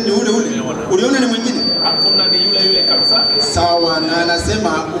Esther, ni ule. Uliona ni mwingine? Hakuna, ni yule kabisa. Sawa, na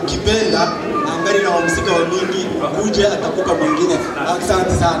anasema ukipenda angali na wamsika wa mingi kuja atakupa mwingine.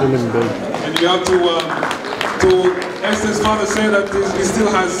 Asante sana. And you have to Esther's father said that he still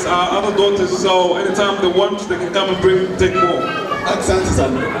has other daughters, so anytime they want, they can come and take more. Asante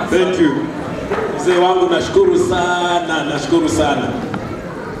sana. Thank you. Mzee wangu nashukuru sana.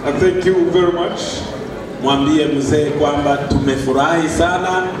 I thank you very much. Mwambie mzee kwamba tumefurahi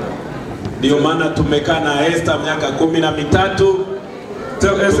sana. Ndio maana tumekaa na Esther miaka 13.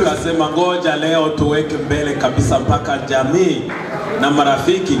 Tukasema ngoja leo tuweke mbele kabisa mpaka jamii na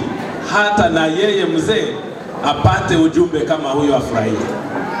marafiki, hata na yeye mzee apate ujumbe kama huyo afurahie.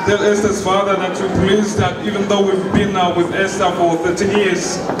 Tell Esther's father that we're pleased that even though we've been with Esther for 13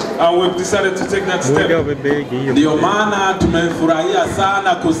 years, we've decided to take that step. Ndio maana tumefurahia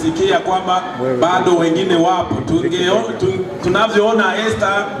sana kusikia kwamba bado wengine wapo. Tunavyoona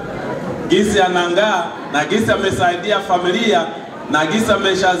Esther gisi anangaa na gisi amesaidia familia na gisi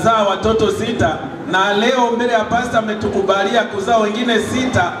ameshazaa watoto 6, na leo mbele ya pastor ametukubalia kuzaa wengine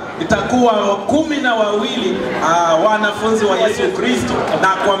 6, itakuwa 12 wanafunzi wa Yesu Kristo, na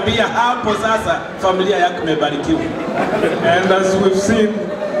kuambia hapo sasa familia yako imebarikiwa. And as we've seen,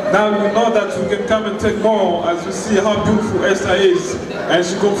 now we know that we can come and take more as we see how beautiful Esther is. And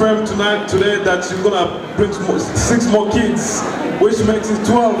she confirmed today that she's going to bring 6 more kids, which makes it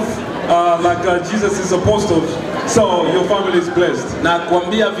 12, like Jesus is apostle. So your family is blessed. Na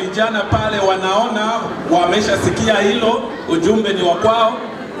kuambia vijana pale wanaona wameshasikia hilo, ujumbe ni wa kwao,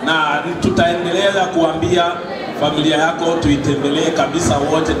 na tutaendelea kuambia familia yako tuitembelee kabisa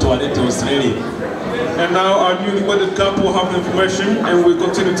wote, tuwalete Australia. And now our newly wedded couple have the information, and we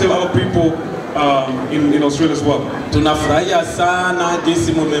continue to tell other people in Australia as well. Tunafurahia sana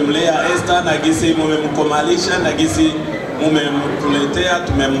gisi mumemlea Esther na gisi mumemkomalisha na gisi mumemtuletea,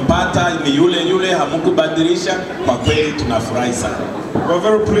 tumempata ni yule hamukubadilisha. Kwa kweli tunafurahi sana. We're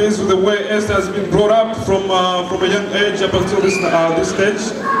very pleased with the way Esther has been brought up from a young age up until this stage.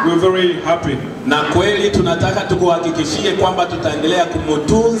 We're very happy. Na kweli tunataka tukuhakikishie kwamba tutaendelea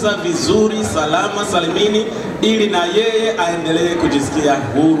kumtunza vizuri, salama salimini, ili na yeye aendelee kujisikia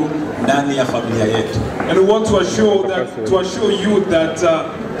huru ndani ya familia yetu. And we want to assure you that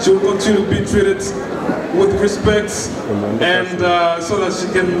she will continue to be treated with respect, and so that she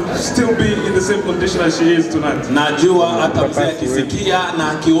can still be in the same condition as she is tonight. Najua hata mzee akisikia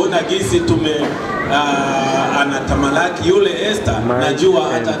na akiona gisi anatamalaki yule Esther,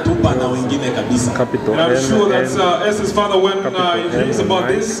 najua atatupa na wengine kabisa. And I'm sure that Esther's father, when he hears about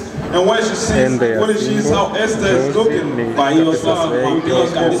this, and when she sees how Esther is looking, kwa hiyo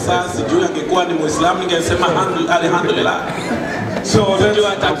sasa kabisa, sijui angekuwa ni Muislamu ningesema alhamdulillah. So sijui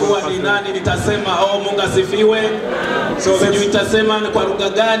atakuwa ni nani nitasema Mungu asifiwe. So sijui nitasema kwa lugha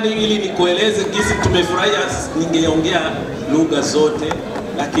gani ili nikueleze jinsi tumefurahia. Ningeongea lugha zote,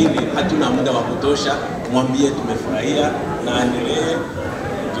 lakini hatuna muda wa kutosha. Mwambie tumefurahia na endelee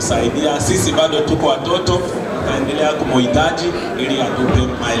tusaidia. Sisi bado tuko watoto, taendelea kumhitaji ili atupe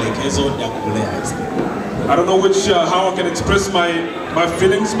maelekezo ya kumlea. I don't know how I can express my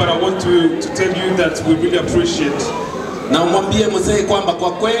feelings, but I want to tell you that we really appreciate. Na mwambie mzee kwamba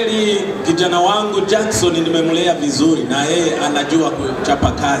kwa kweli kijana wangu Jackson nimemlea vizuri na yeye anajua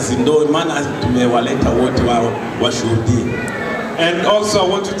kuchapa kazi, ndio maana tumewaleta wote wao washuhudie. And also I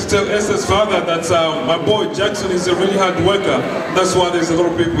want you to tell Esther's father that my boy Jackson is a really hard worker. That's why there's a lot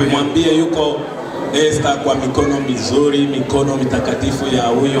of people here. Mwambie yuko Esther kwa mikono mizuri, mikono mitakatifu ya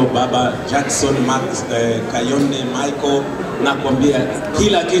huyo baba Jackson Max Kayonde Michael, na kuambia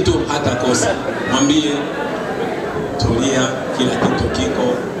kila kitu hatakosa. Mwambie tulia, kila kitu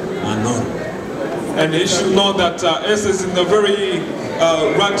kiko maneno. And he should know that Esther is in the very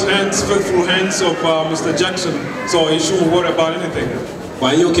right hands, faithful hands of Mr. Jackson, so he shouldn't worry about anything.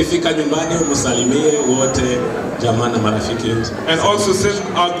 Kwa hiyo ukifika nyumbani umsalimie wote jamaa na marafiki wote. And also send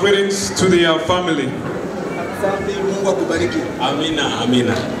our greetings to the family. Asante, Mungu akubariki.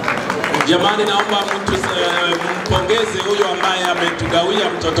 Amina. Jamani, naomba mpongeze huyo ambaye ametugawia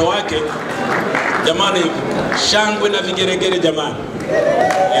mtoto wake. Jamani, shangwe na vigeregere jamani.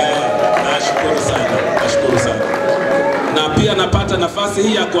 Nashukuru sana, nashukuru sana. Na pia napata nafasi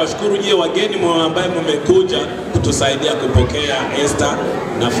hii ya kuwashukuru nyie wageni ambaye mmekuja kutusaidia kupokea Esther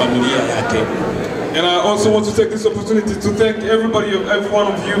na familia yake. And I also want to take this opportunity to thank every one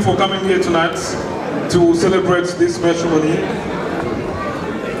of you for coming here tonight to celebrate this matrimony.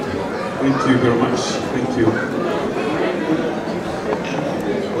 Thank you very much. Thank you.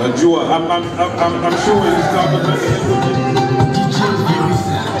 I'm sure when you start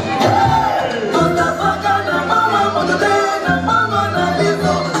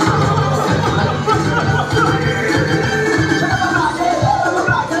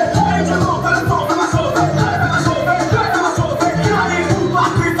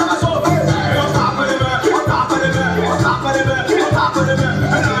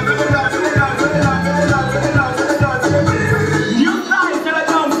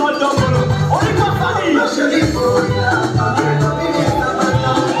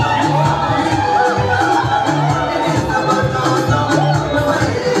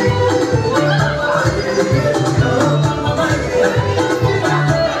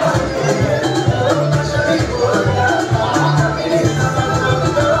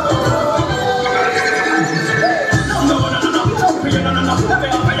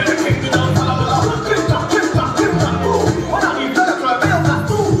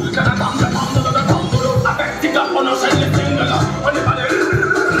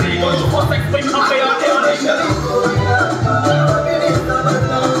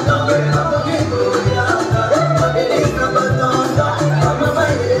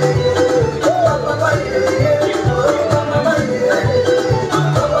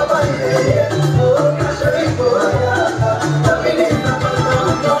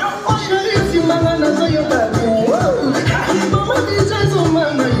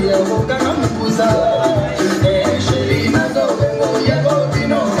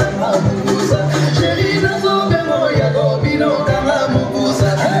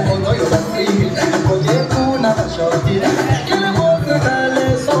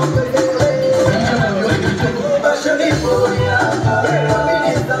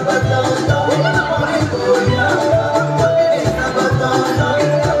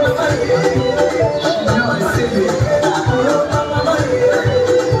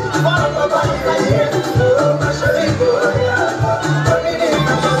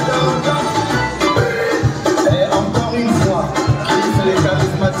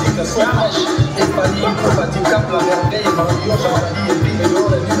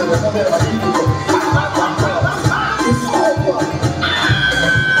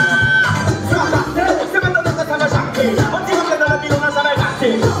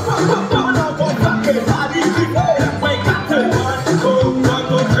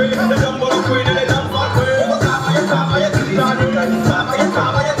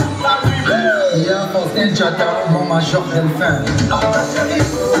Mon major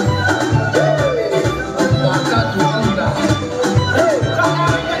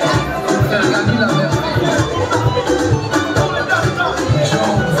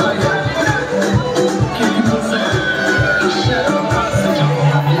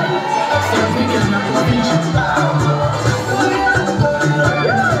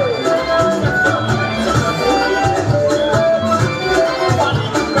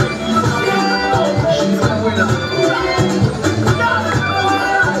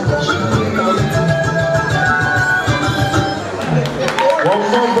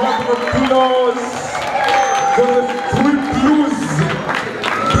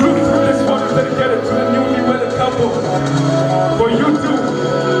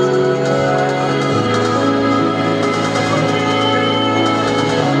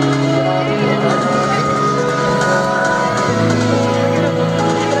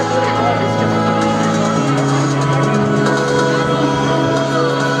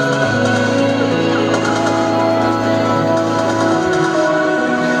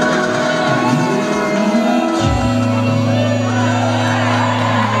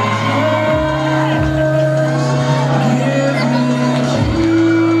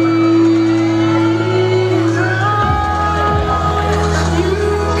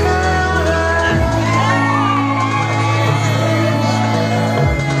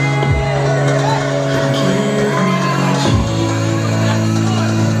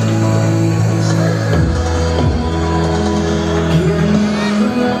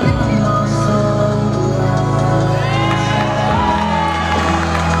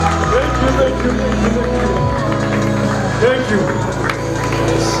Delphin.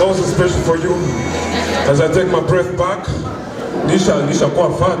 It's also special for you. As I take my breath back, Nisha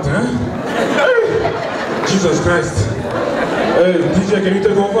quite fat, eh? Hey! Jesus Christ. Hey, DJ, can you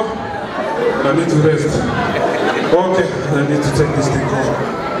take over? I need to rest. Okay, I need to take this thing over.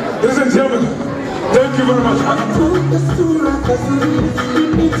 Ladies and gentlemen, thank you very much.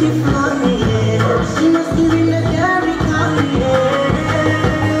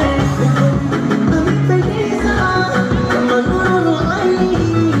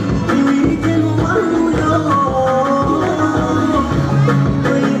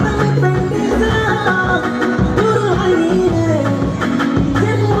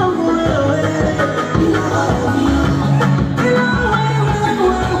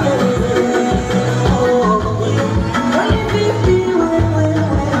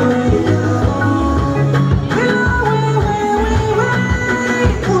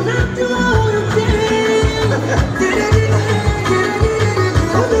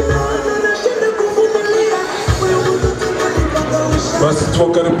 Basi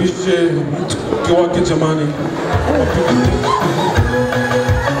tuwakaribishe mke wake jamani.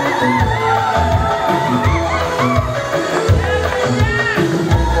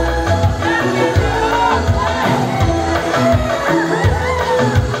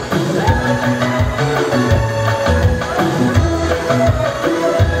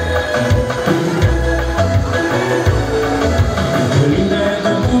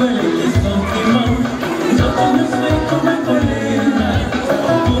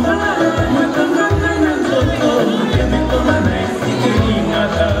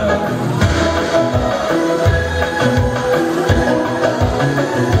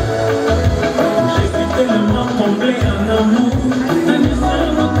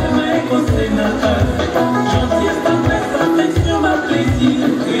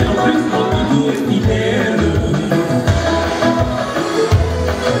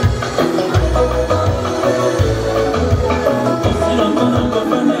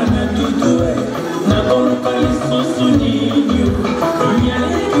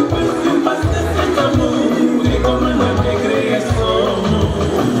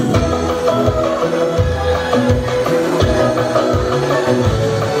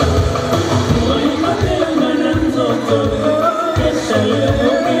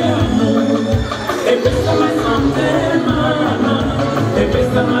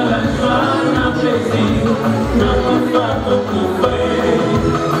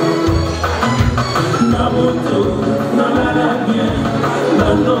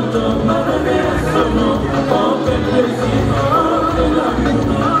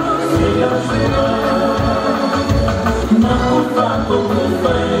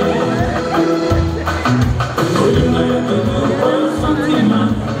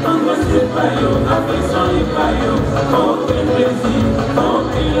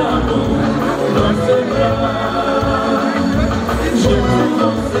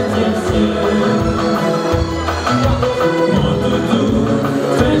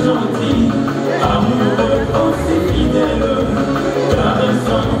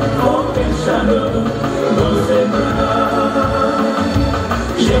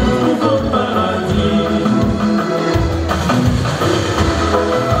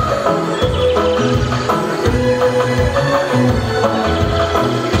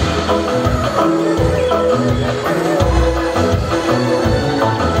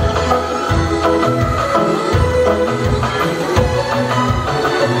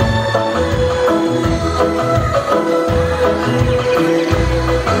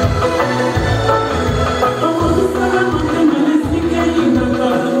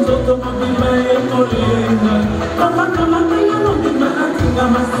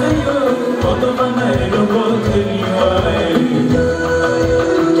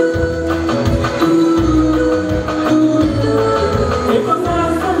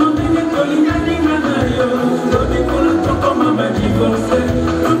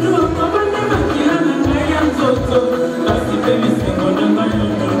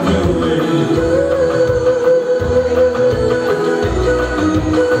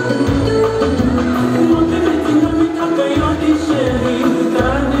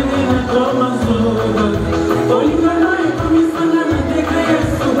 Chérie,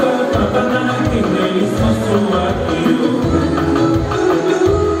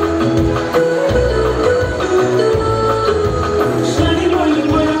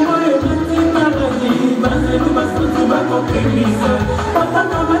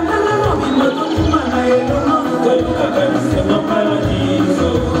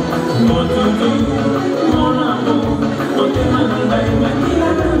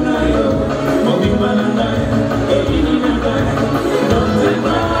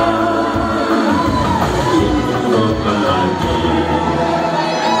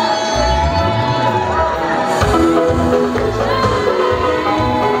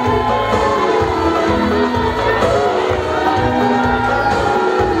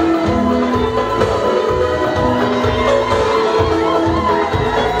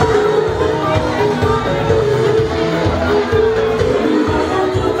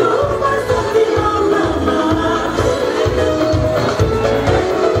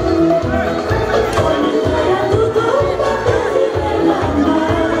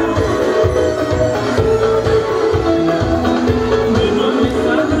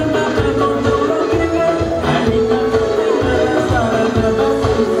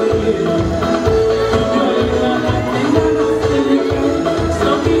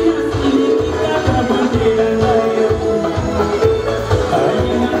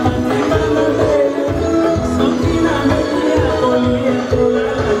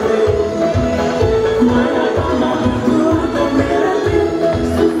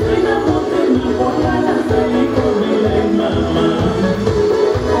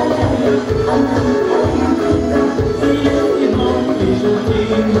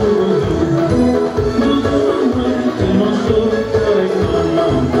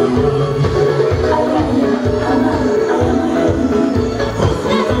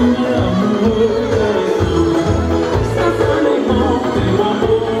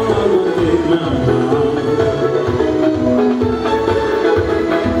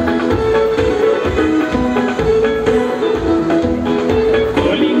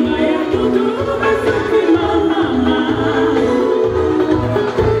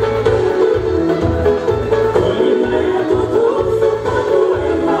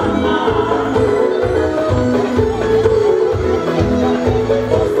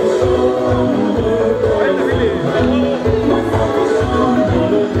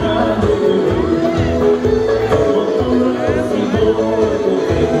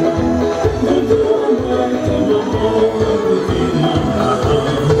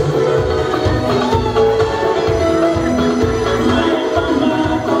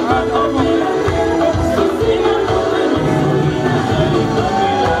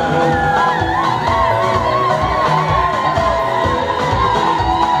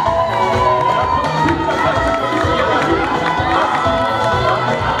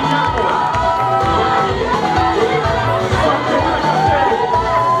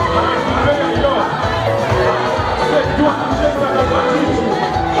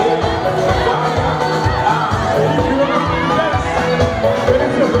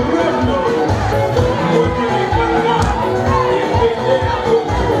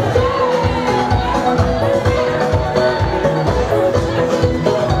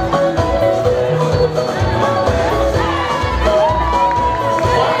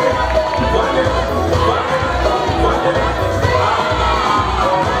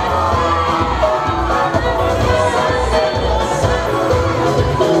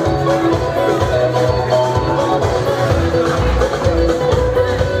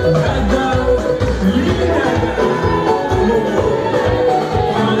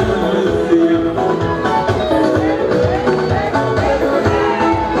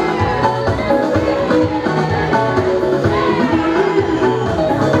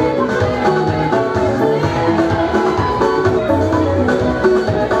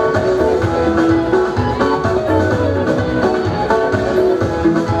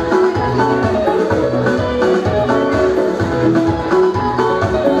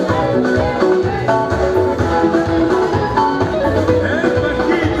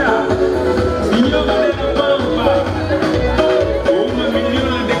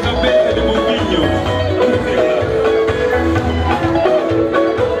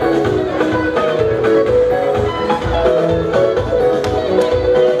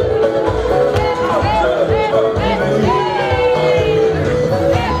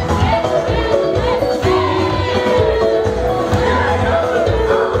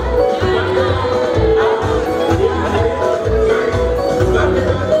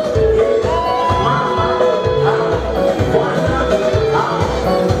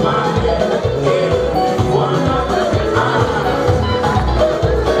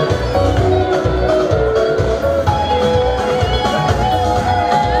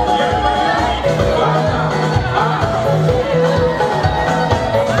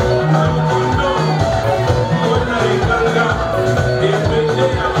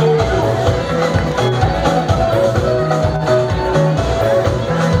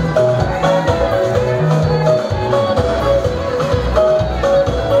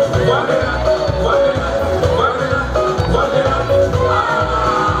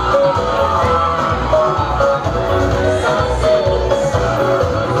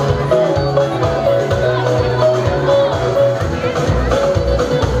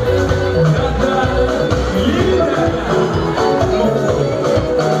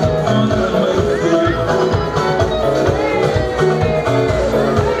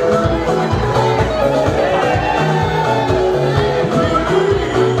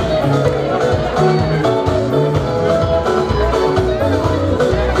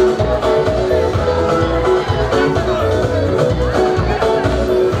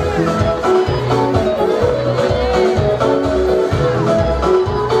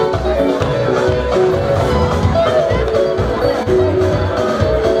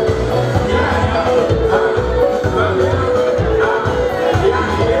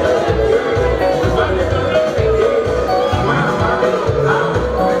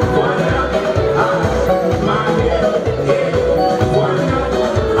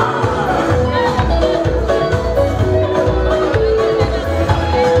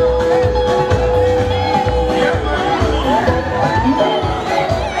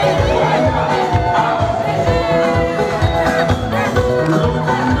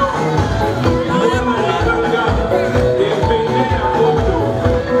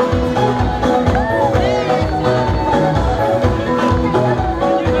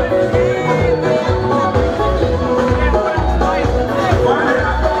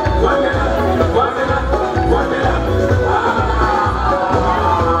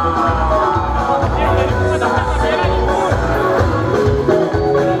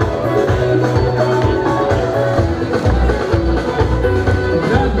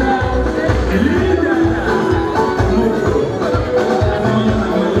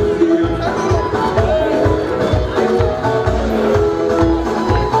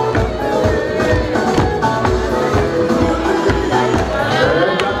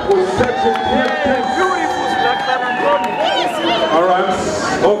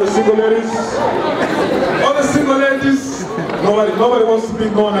 Nobody wants to be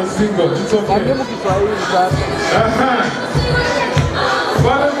known as single. It's okay.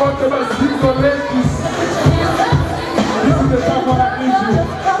 Wale wote wa single ladies. This is the time when I need you.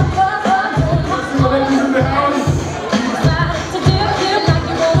 Single ladies in the house.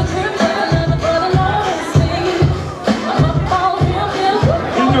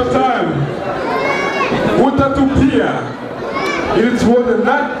 In your time, utatupia ili tuone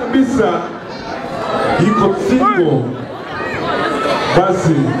nani kabisa iko single.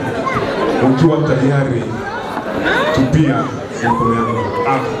 Basi ukiwa tayari tupia mikono yako.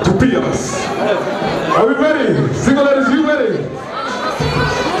 Tupia basi. Are we ready? Single ladies, you ready?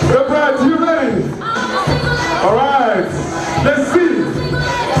 The brides, you ready? Alright, let's see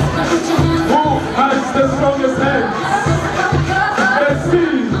who has the strongest hands. Let's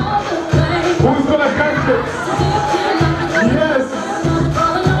see who's gonna catch it. Yes.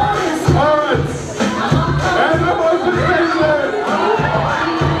 Alright. And the boys are saying that.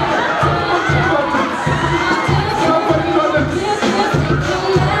 Somebody got it.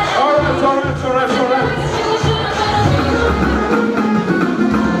 Alright.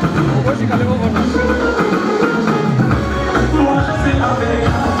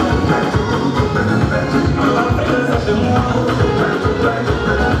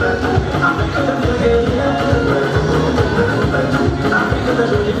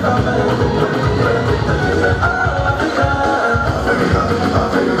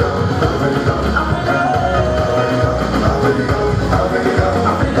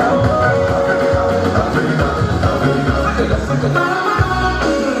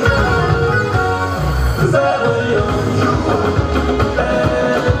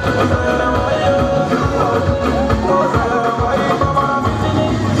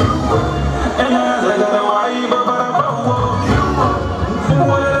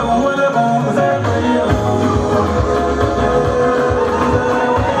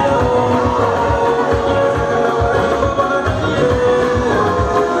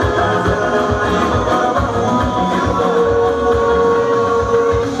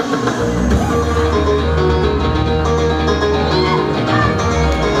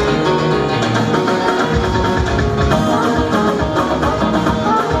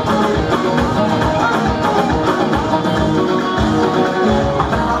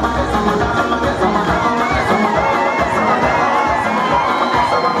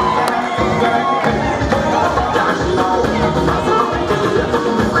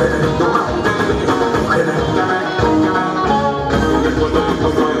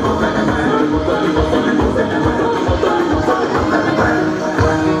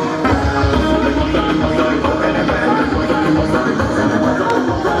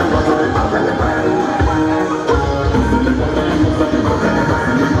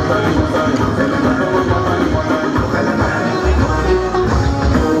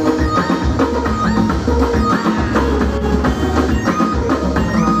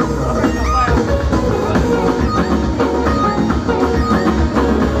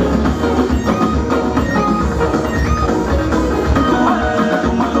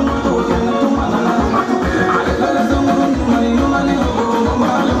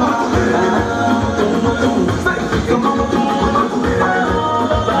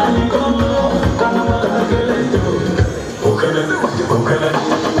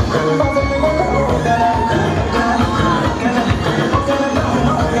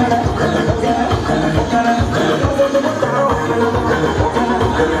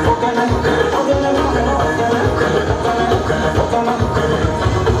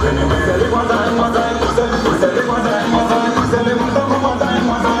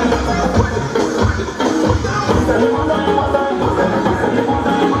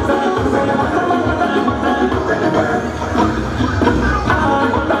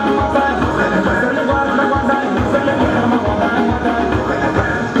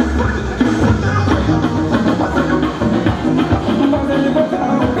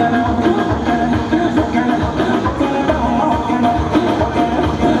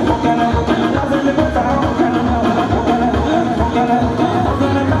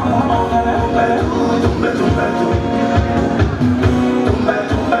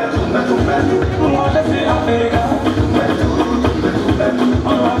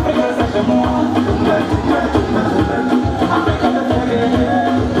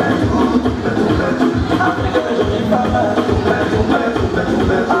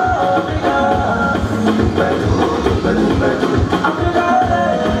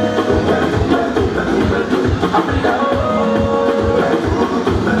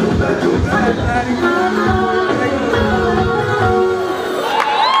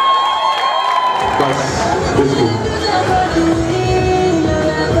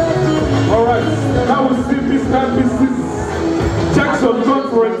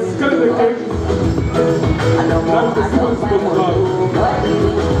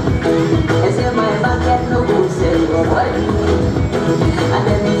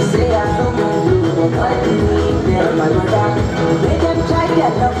 I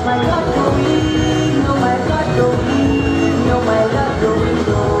love my God going, no my God going, no my God going,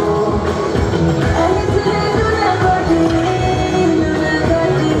 no. Anything I do, I go doing, no I go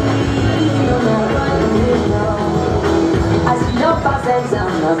doing, no I go doing, no. As you don't pass exam,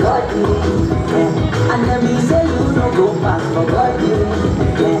 I go doing, yeah. And then me say you don't go pass, for God doing,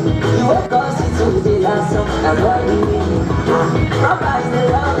 yeah. You wake up, see to the last song, I go doing. Robbers, they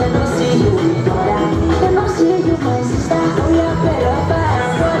love, they don't see you, they don't see you, my sister. Oh, yeah, better fast.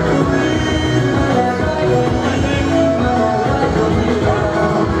 God doing, no I go doing, no I go doing, no.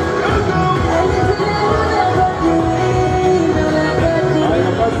 Anything I do, I go doing, no I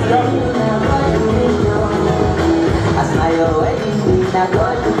go doing, no I go doing, no. As my wedding ring, I go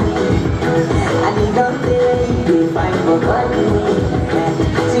doing, and he don't tell you they find for God doing.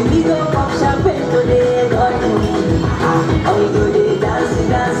 See we go pop champagne today, God doing. And we go there dancing,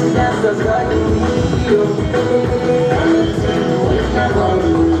 dancing, dance, cause God doing. Anything we can go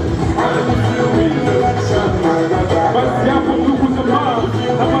doing. And if you win the election, I'll go down.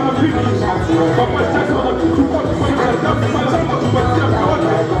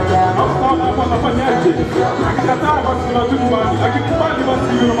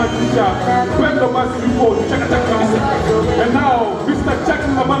 And now, Mr.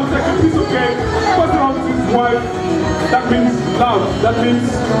 Jackson is about to take a piece of cake, pass it on to his wife. That means love. That means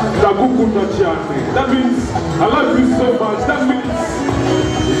that means I love you so much. That means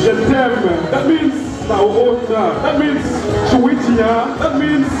je t'aime. That means that means Chuitia. That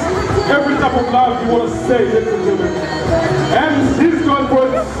means every type of love you want to say, ladies and gentlemen. And he's going for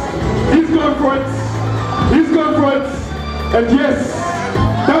it. He's going for it. He's going for it. And yes,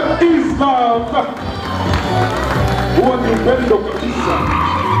 that is love. What you better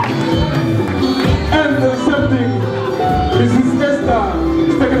and the same thing, Mrs. Esther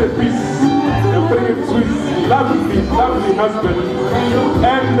is taking a piece and putting it to his lovely, lovely husband.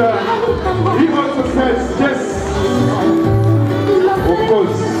 And he also says, yes, of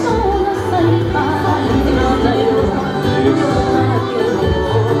course.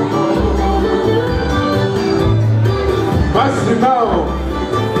 But now,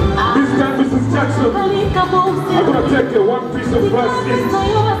 Mr. and Mrs. Jackson, I'm going to take one piece of rice each.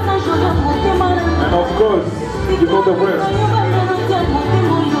 And of course, you know the rest.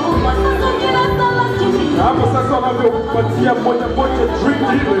 Hapo sasa wanavyopatia moja moja drink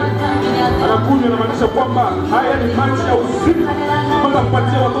ile anakunywa, inamaanisha kwamba haya ni maji ya usiku. Kwanza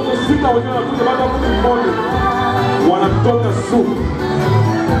kupatia watoto 6 wenyewe wanakuja baada ya mtu mmoja wanatoka sumu.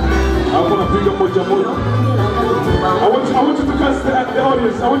 Hapo napiga moja moja. I want you to face the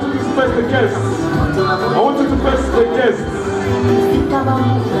audience. I want you to face the guests. I want you to face the guests.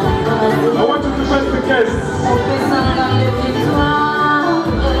 I want you to face the guests.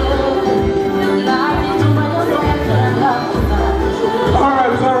 All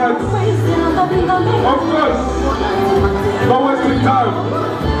right. Of course, no wasting time.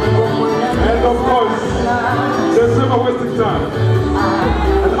 And of course, there's never wasting time.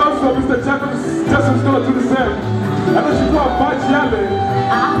 And also, Mr. Jackson's going to do the same. And then she got a bunch yelling.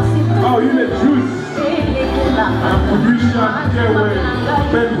 Oh, you need juice. Kulisha mkewe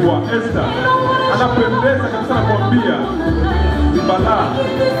pendwa Esther. Anapendeza kabisa na kwambia. Ni balaa.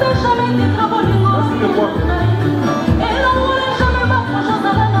 Basi ni kwambia.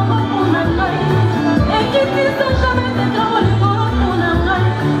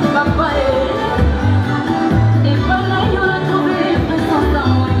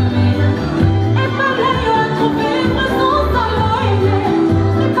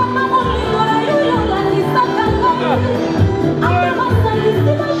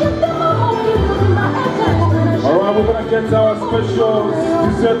 Alright, we're gonna get our special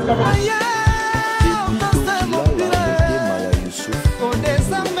dessert coming.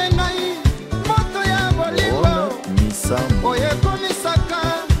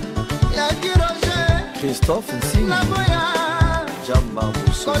 Christophe Nsingi Jamba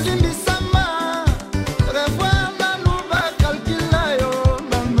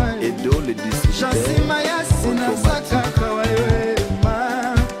Edo le distributeur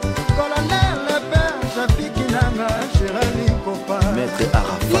Maître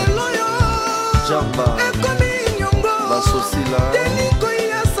Arafat Jamba Basosila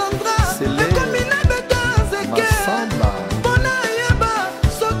Sele Masamba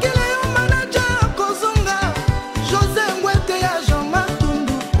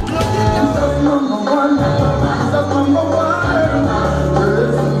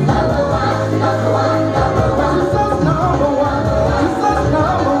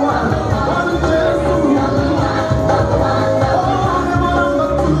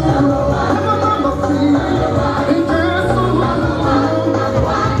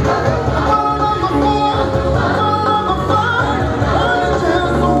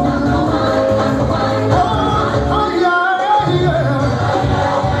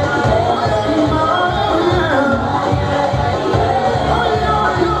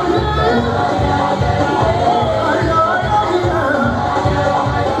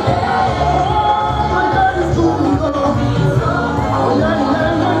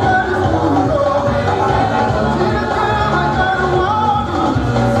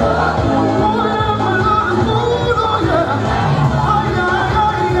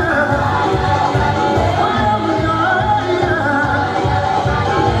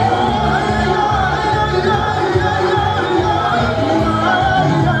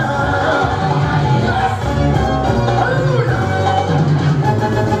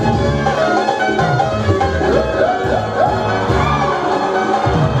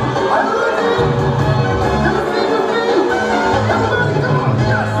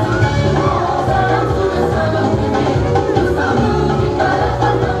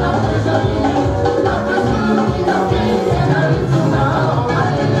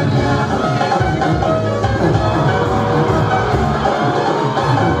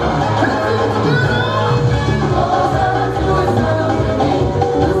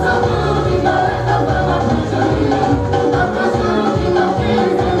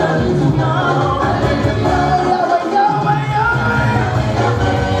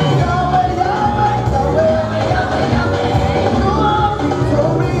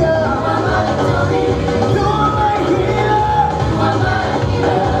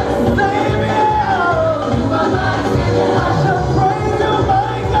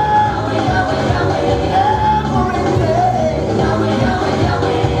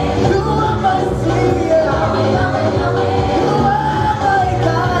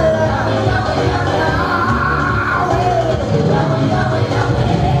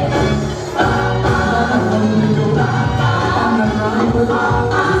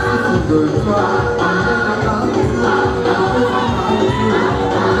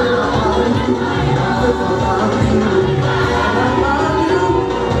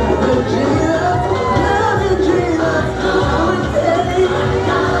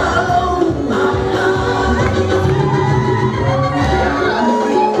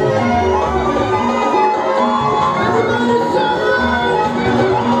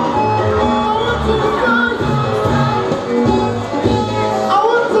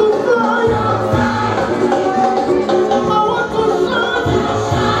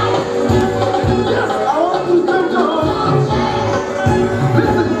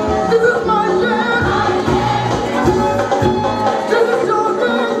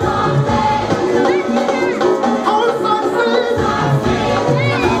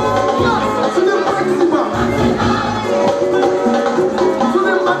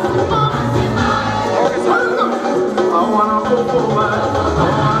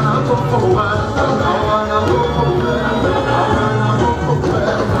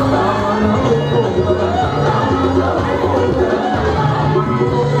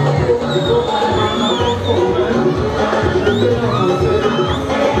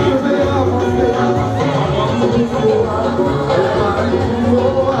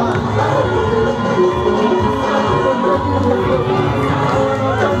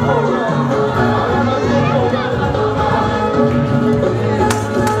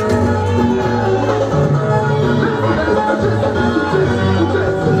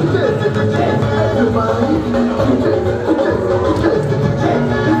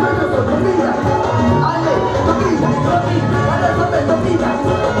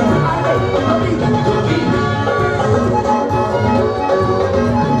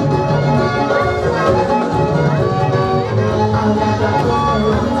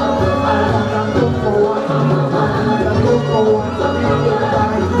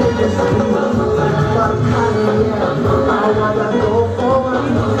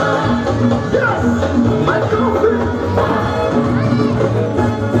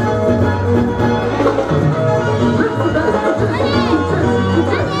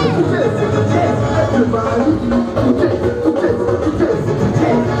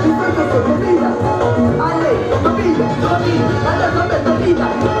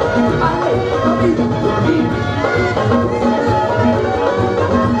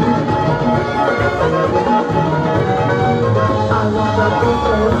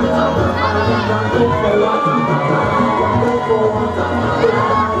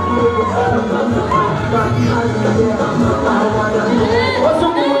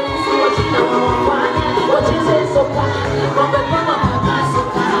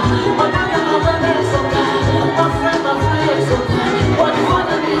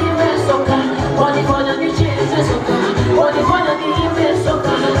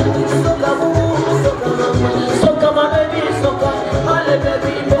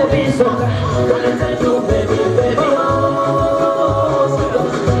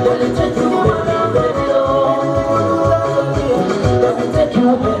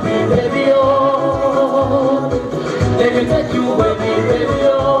Let me take you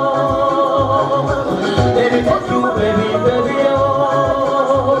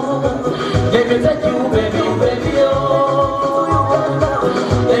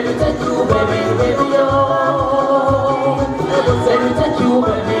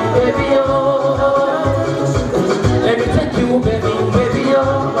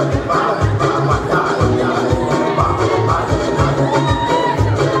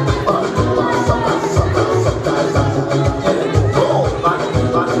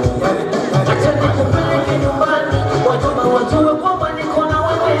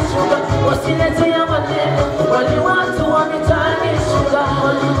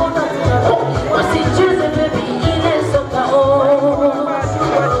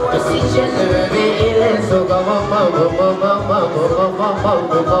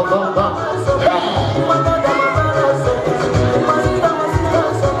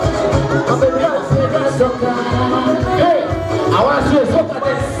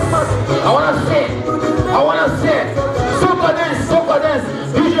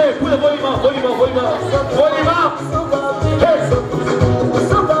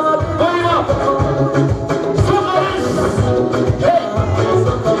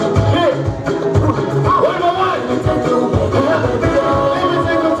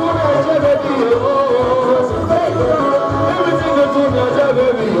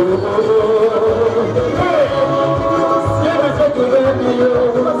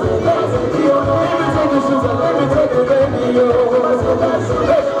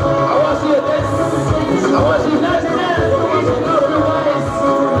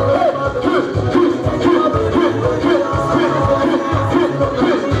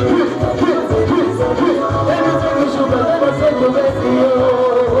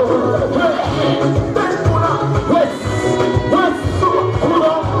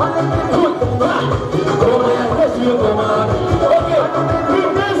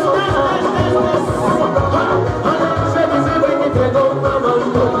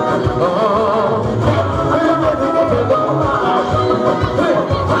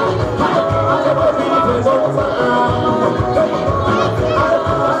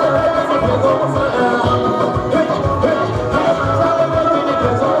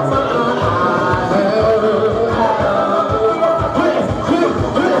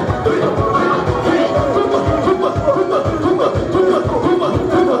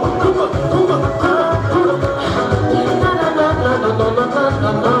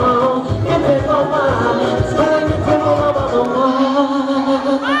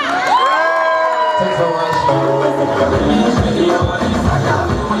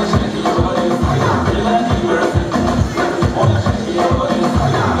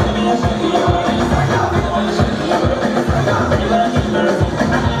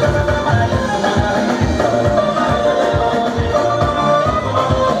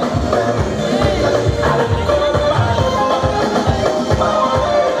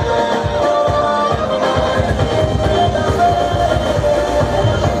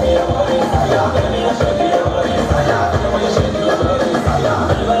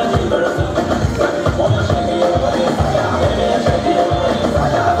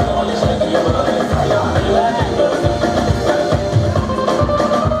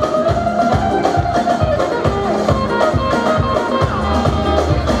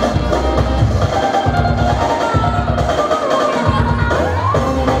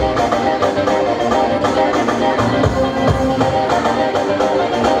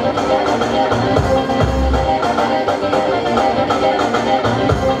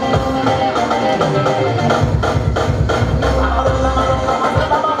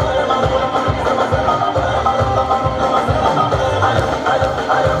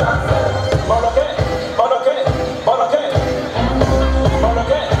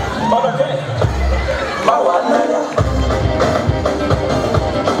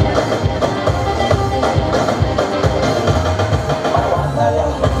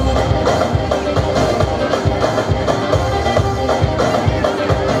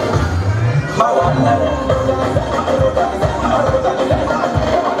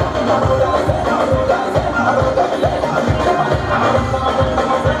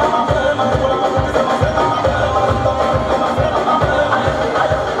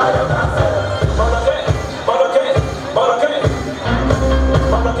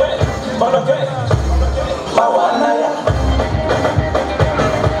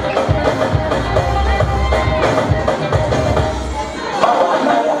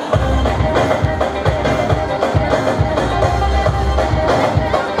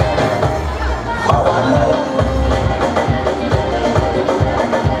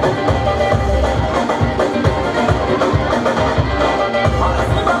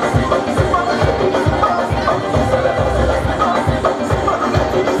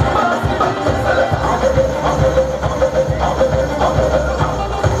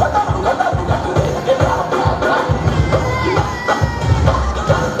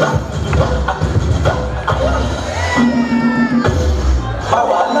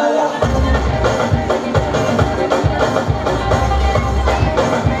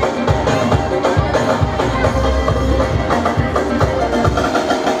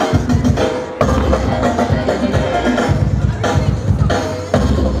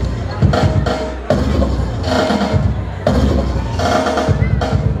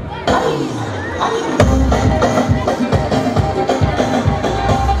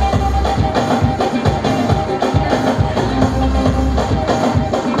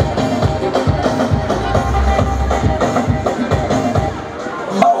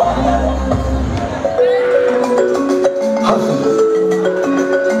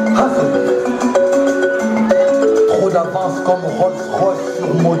comme Rolls-Royce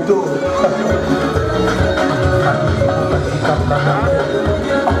sur moto.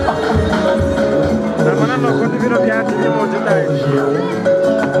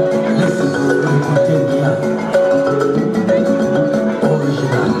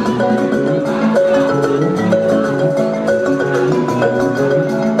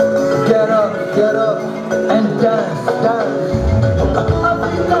 Get up and dance, dance.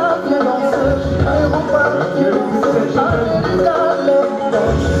 Africa, les danseurs, Europa, les danseurs, America, les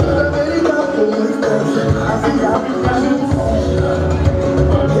danseurs, America, les danseurs, Africa,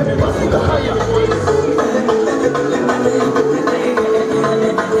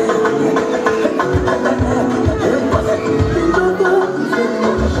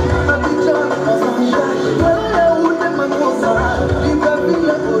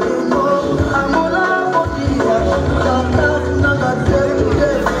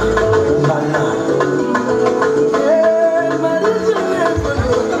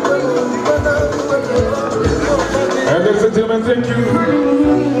 Thank you.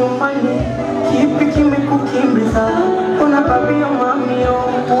 Kipi kimekukimbiza, una babio mamio,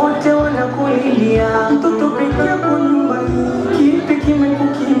 wote wanakulilia, mtoto peke yako nyumbani. Kipi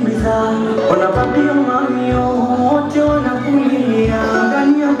kimekukimbiza, una babio mamio, wote wanakulilia.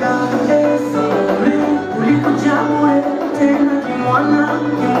 Nganiaga ulikuja bure, tena kimwana,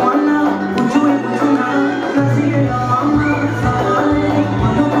 ujue kutuna, na zile ya mama, sawale,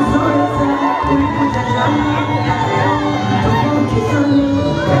 wanakuzoeza, ulikuja jana.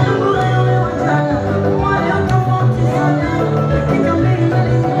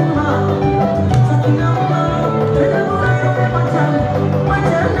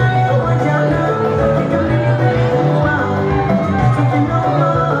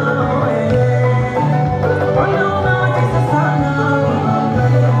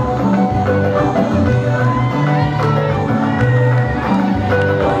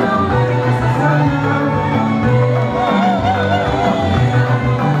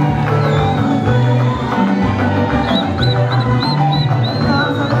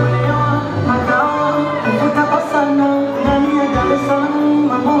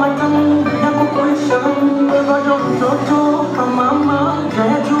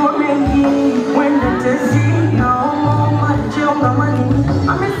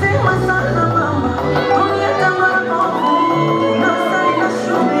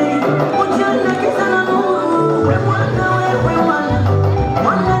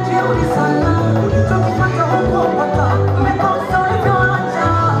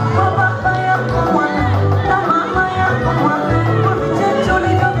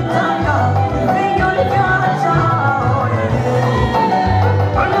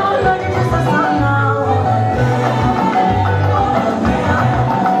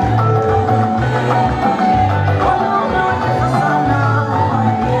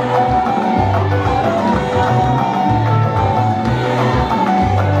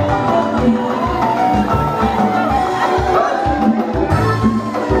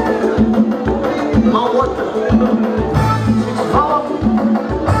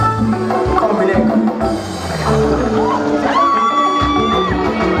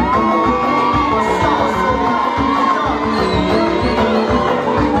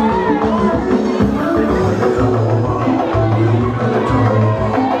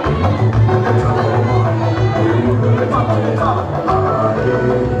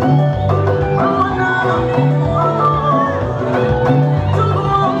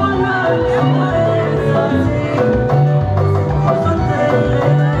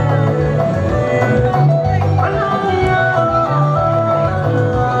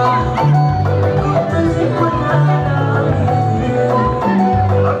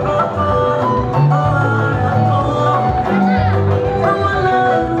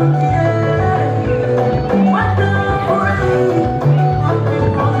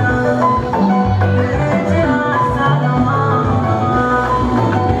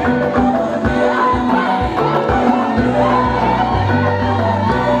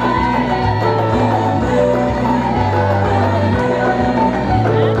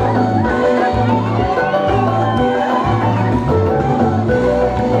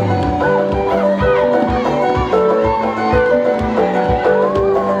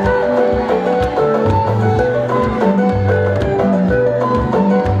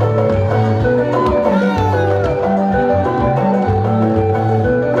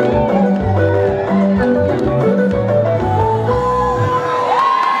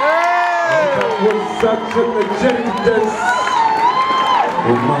 such an energetic dance.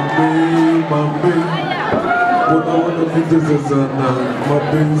 Oh, mami, wana vitezezana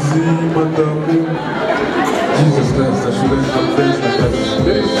mapenzi matamu Jesus Christ, I shouldn't have friends like that.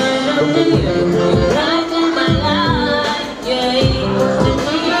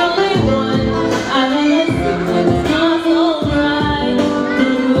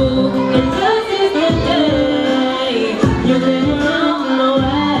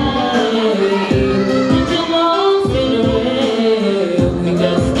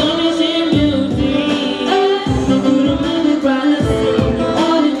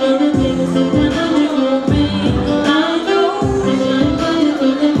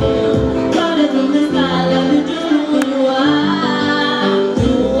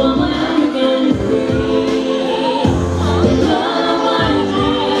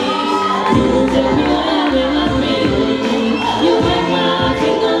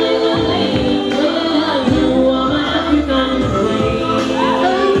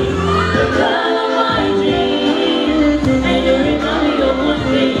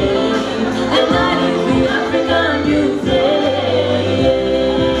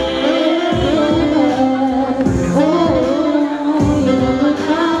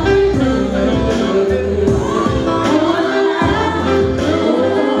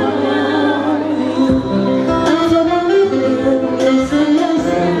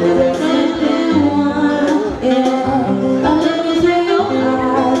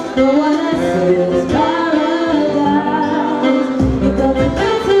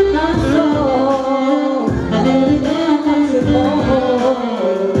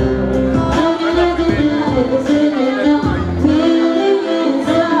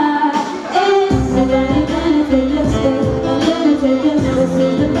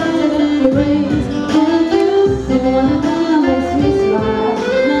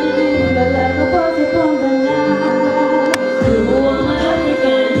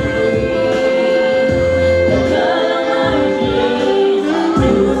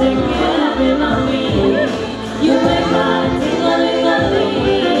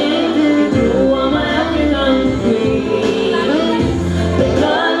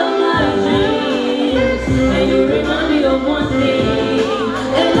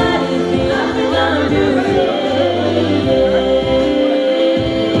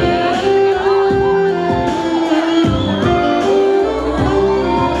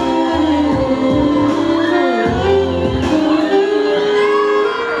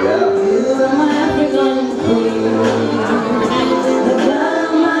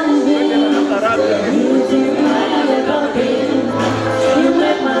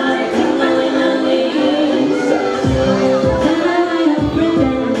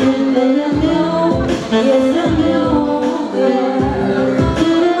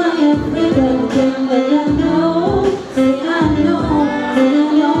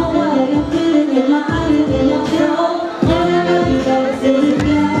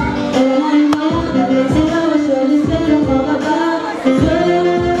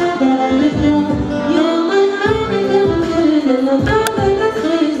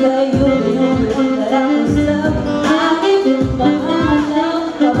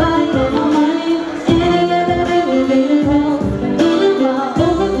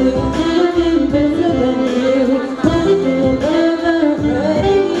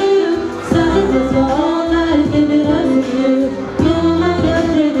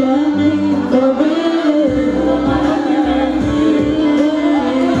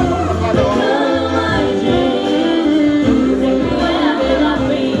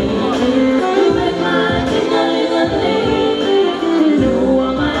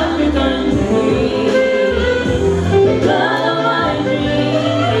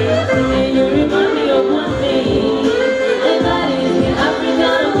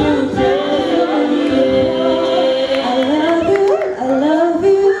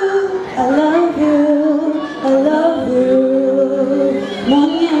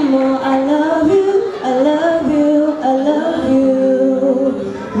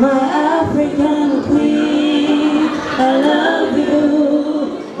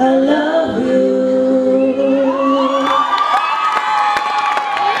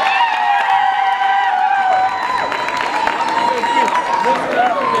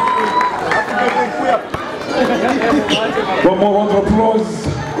 One more round of applause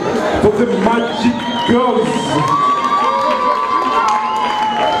for the magic girls.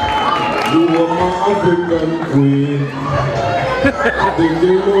 You are my African queen, the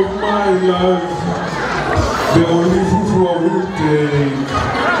girl of my life, the only fufu I will take,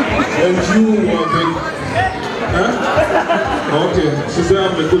 and you are the... Huh? Okay, she said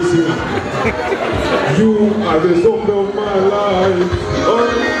I'm a good singer. You are the song of my life. Oh,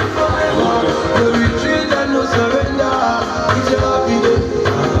 the retreat and no surrender. It's a happy day.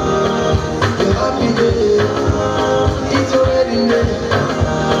 A happy day.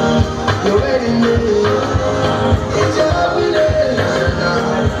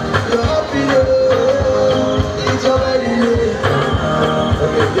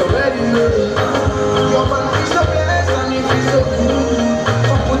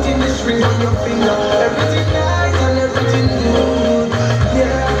 your finger. Everything nice and everything good.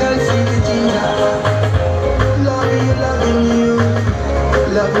 Yeah, I can see the ginger. Loving you, loving you.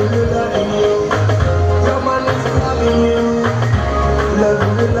 Loving you, loving you. Your man is loving you.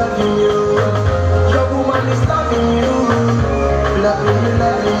 Loving you, loving you. Your woman is loving you. Loving you,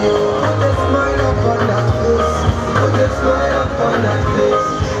 loving you. Put a smile upon that face. Put a smile upon that face.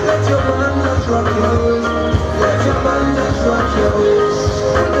 Let your man just rock your waist. Let your man just rock your waist.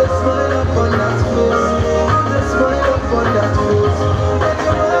 Put a smile upon that face. Put a smile upon that face. Let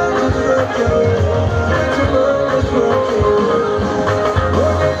your man just rock your waist. Let your man just rock your waist.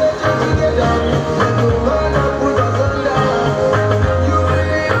 Hold the legend together. Let the man put us under. You will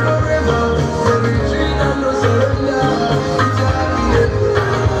live forever. Every dream and no surrender. It's a happy day.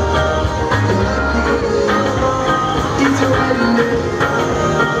 It's your wedding day.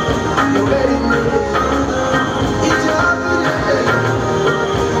 Your wedding day. It's your happy day.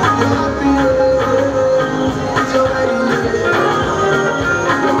 Your happy day. It's your wedding day.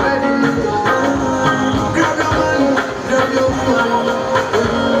 Your wedding day. Grab your man, grab your woman.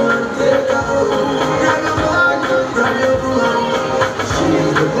 Take her home. Grab your man, grab your woman.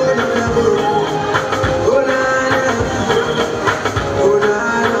 She's the one of your world. Oh na na, oh na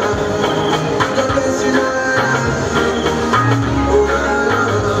na. God bless you na na. Oh na na.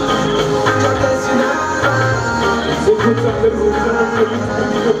 God bless you na na. Put a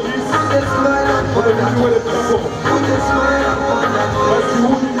smile upon that face. Put a smile upon that face.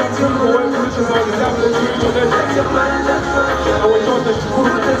 Let your man just rock your waist. Put a smile upon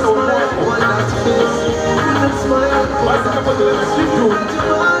that face. Put a smile upon that face. Let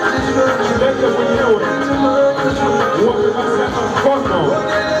your man just rock your waist. Let your man just rock your waist.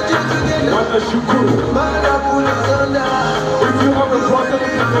 Man up on us under. If you have a problem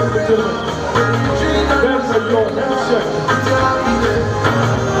with the gentlemen, there's a your handshake. It's a happy day.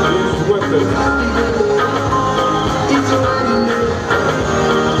 It's worth it. Happy day. It's your wedding day.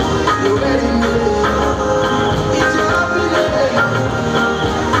 Your wedding day. It's your happy day.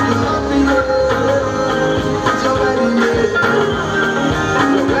 Your happy day. It's your wedding day.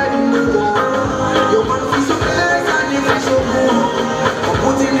 Your wedding day. Your man feels so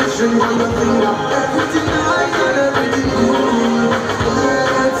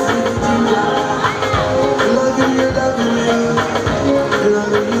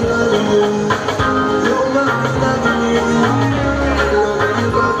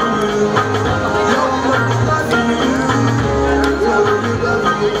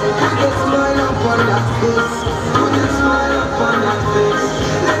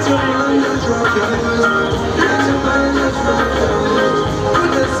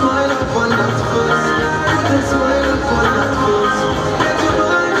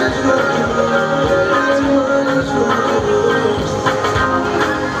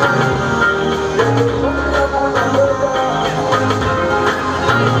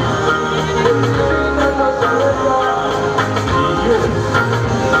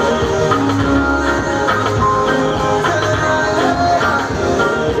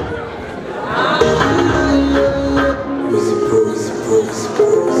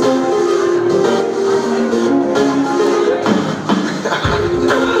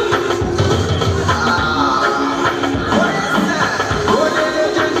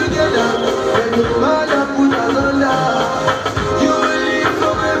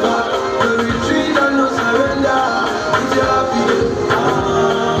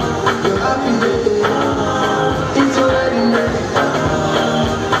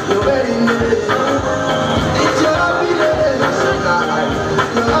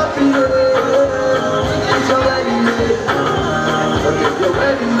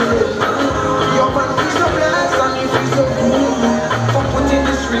and you feel so good. I'm putting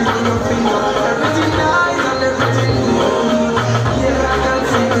this ring on your finger. Everything nice and everything good. Let's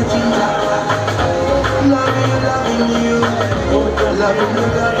see the ginger. Loving you, loving you. Loving you,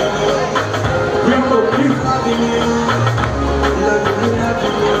 loving you. Your man is loving you. Loving you,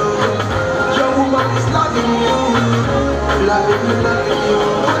 loving you. Your man is loving you. Loving you, loving you.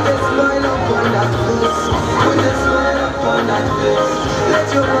 Put a smile upon that face. Put a smile upon that face. Let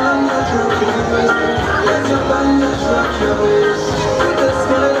your man just rock your waist. Let your man just rock your waist. Put a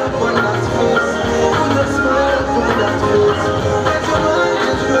smile upon that face. Put a smile upon that face. Let your man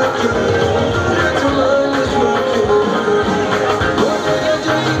just rock your waist. Let your man just rock your waist.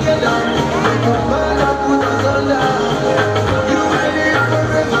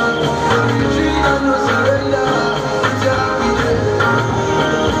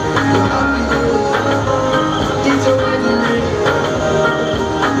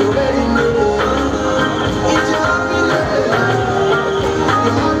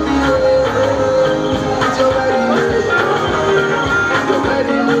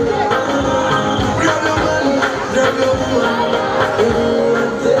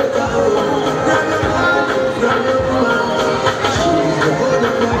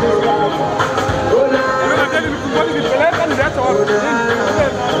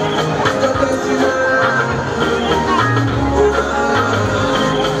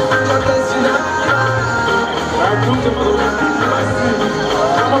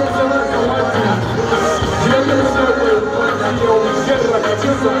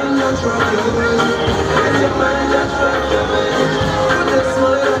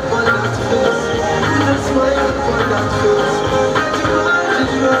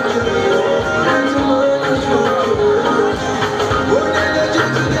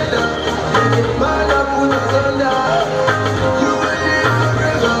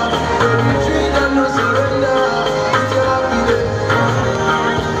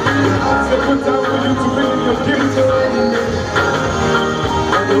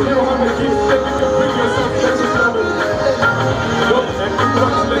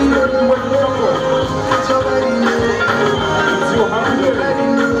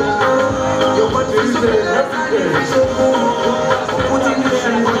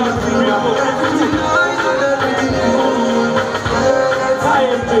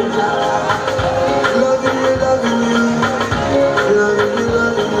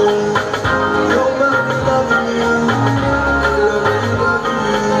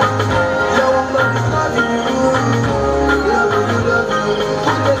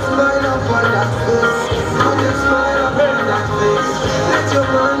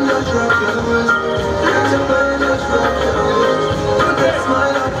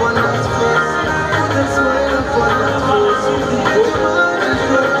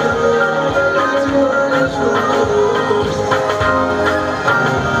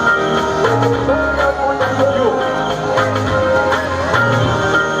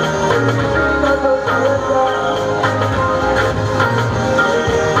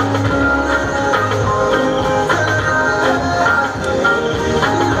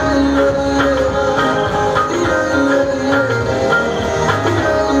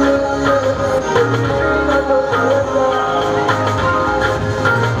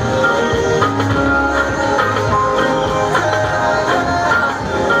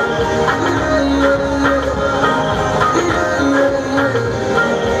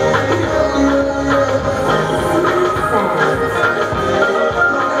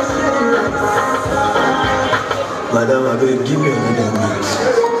 Madame, I will give me another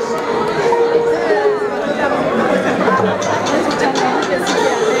minute.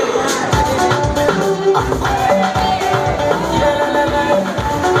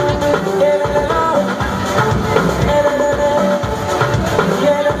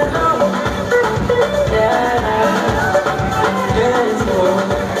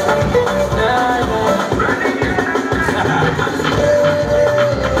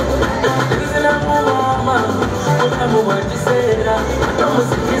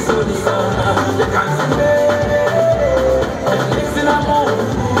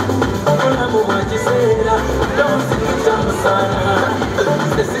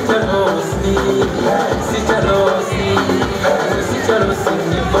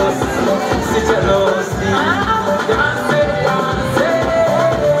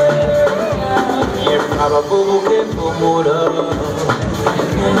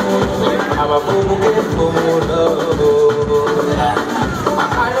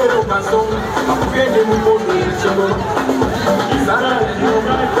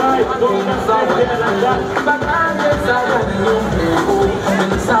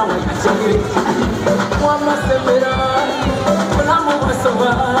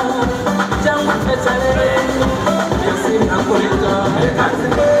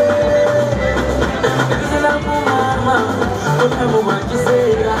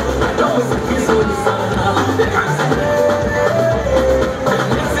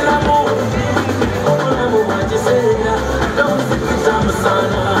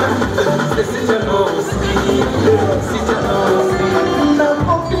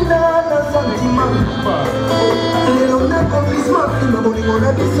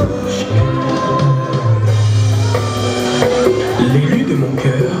 L'élu de mon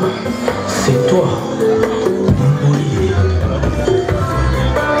cœur, c'est toi, mon Olivier.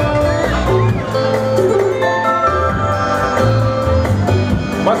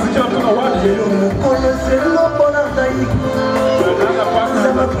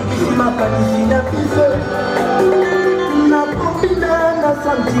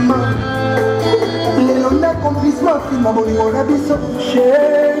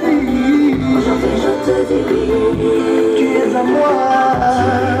 Tu es à moi.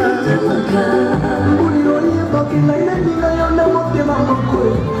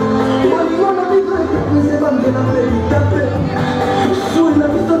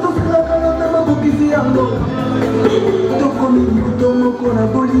 Tokomi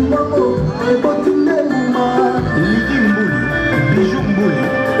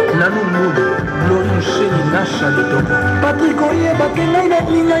bake ngai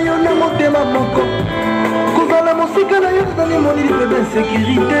nalinga yo na motema moko kozala mosika na yo ezali monili mpe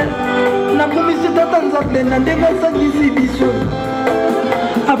bainsécurité nakomisi tata nzambe na ndenge asangisi biso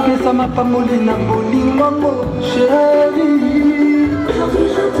apesa mapamboli na bolingongo chéri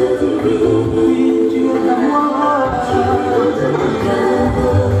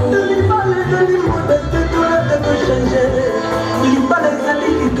libala ezali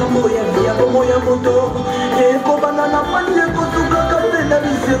likambo ya bia bomo ya moto ekobana na mani ekosukaka mpe na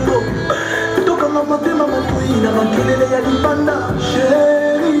bisengo tokanga motema matoi na makelele ya libanda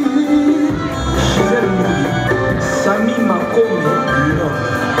sheri sami makome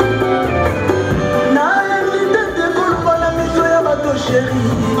na evite te koloba na miso ya bato sheri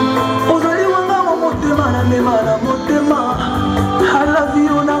ozali wanga wa motema na mema na motema alavi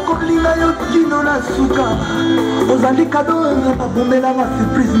yo nakolinga yo kino na suka ozali kado nga babombelanga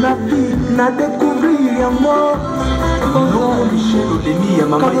surprise na vie na découvrir yango Michel Olemi ya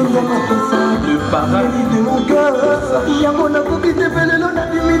mama le paradis de mon cœur yango nakoki te mpe lelo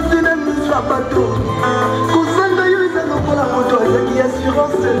nabimisi na miso ya bato kozanga yo eza lokola moto azaki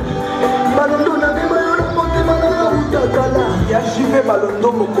assurance balondo na mema yo na motema na kautakala ya jive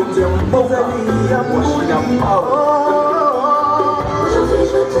balondo mokonzi ya mbozali ya moshina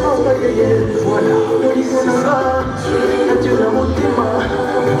voilà olisonanga nature na motema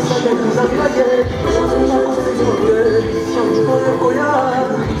sayakuzapaye nakoseote oyokoya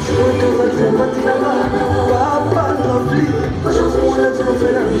otozalisangatinanga papa nofli ona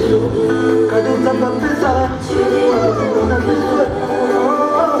tinofela biso kado nzamba pesa na biso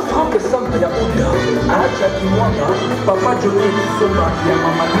frank sample ya oda achaki mwana papa joni kisomba ya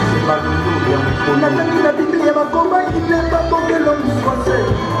mama lise balondo ya mokolo natangi na biblia ya bakoma inemba bokelo miswase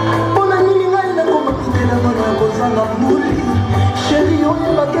mpona nini ngai nakoma mitelanga na kozanga mbuli sheri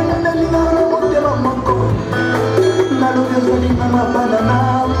oyebakenge nalingaka na motema moko nalobi ozolinga na bana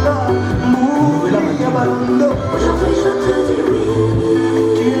nanga mbuli ya balondo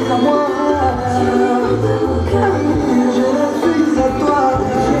tu es à moi je suis à toi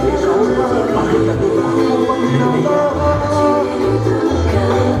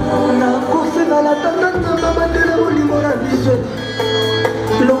nakosenga na tata nzamba batela molimo na biso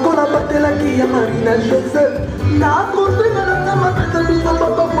lokola batelaki ya mari na joseph nakosenga na nzamba pesa biso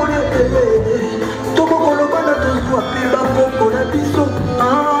bapapoli etele tokokoloba na tozwa mpe bakoko na biso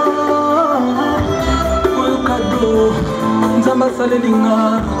oyo kado nzamba asalelinga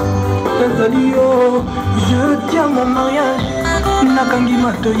ezali yo je tiens mon mariage nakangi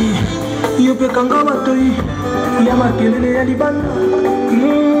matoi yo mpe kanga matoi ya makelele ya libanda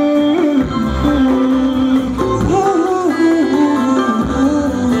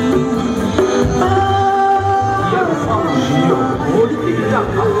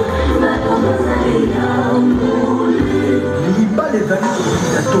libala ezali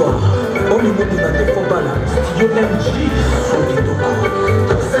obligatoire omimobina te fobala studio mg son kitoko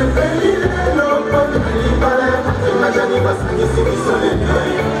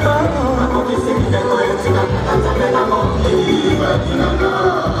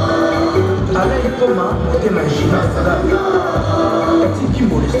Alain Thomas, motema gymnaste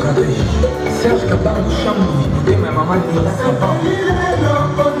Etikimbo le stratégie Serge Kabango Chamboui, motema mama Nina Kabango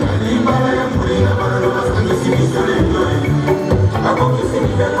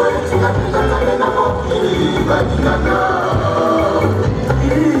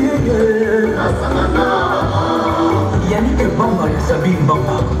Yannick Bamba ya Sabine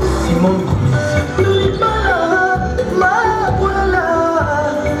Bamba Simon Komisi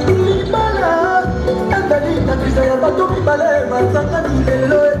napisa ya bato mibale basangani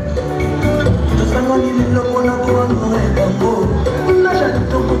lelo tosangani lelo mpona koanoe bango najali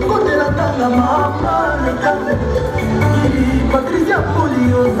tokokotelakanga mama lekame patricia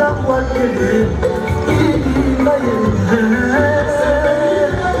poli oza kwatele ngaye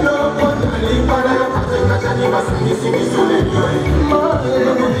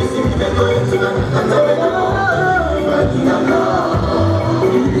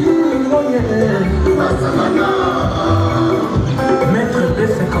Maître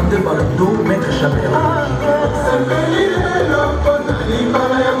B52 Balondo, Maître Chabert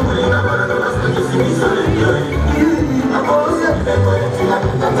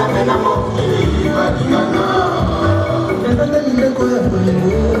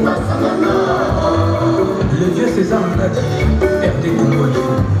Le vieux César Ngadi, RD Congo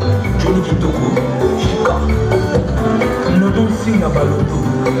Johnny Kitoko, Chika Nono Singa Balondo,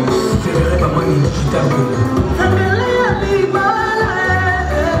 Céléré Mamani Digital Congo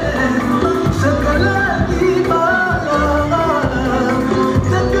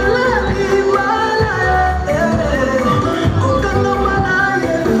Kokanga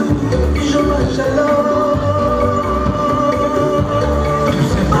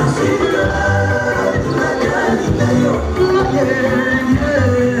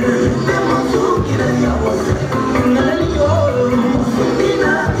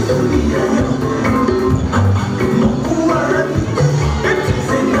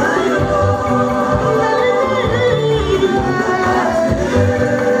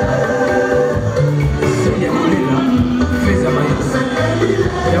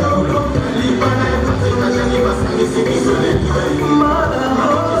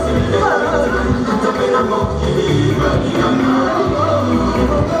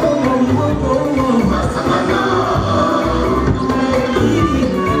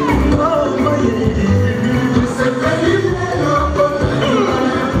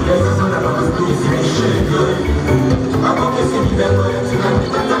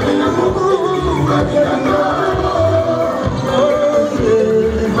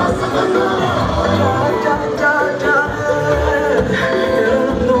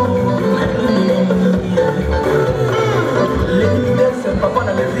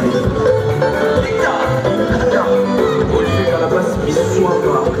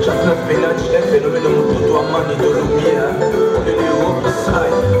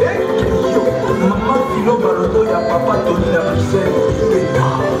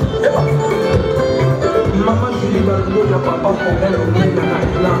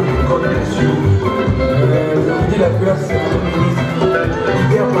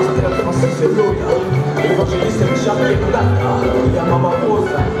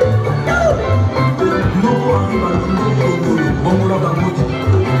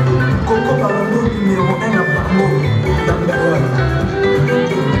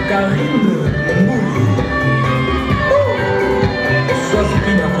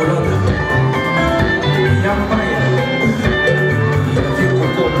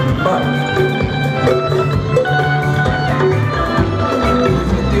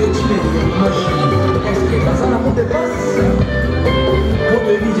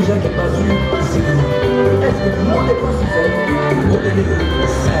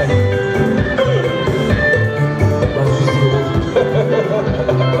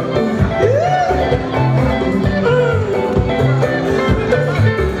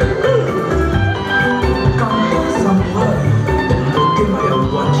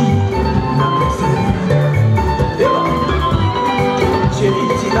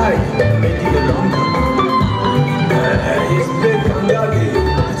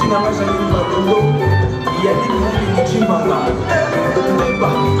That was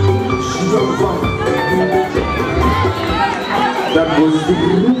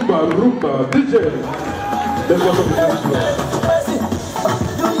Rumba, DJ. That's what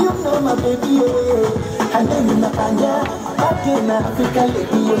Do you know my baby? Her name is Nakanya, back in Africa,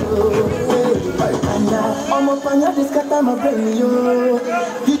 lady. I'm a panya, this cat, I'm a brain, yo.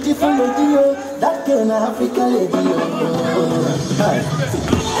 Beautiful lady, that girl in Africa, lady.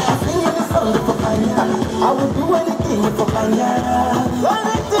 I sing the song for Panya. I would do anything for Panya.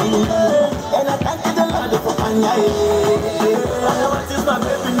 Anything, and I thank you the Lord for Panya. What is my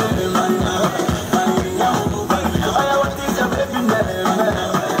baby name, man? What is your baby name?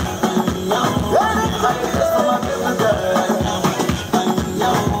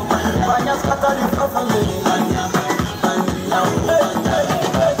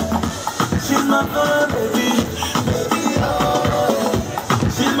 She's my baby, baby, oh.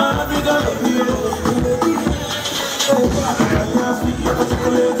 She's my African baby, oh.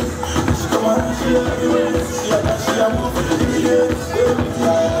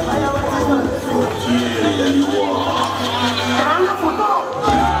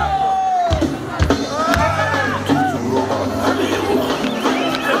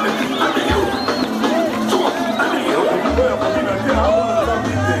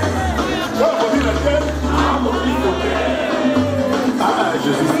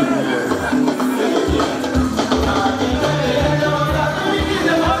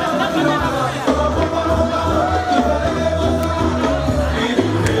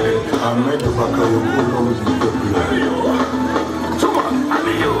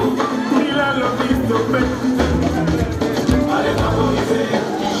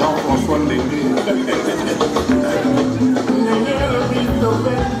 Jean-François Ndenge.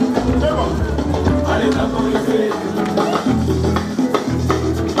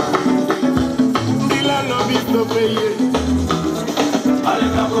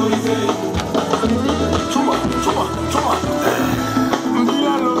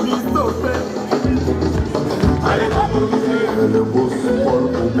 Le beau Paul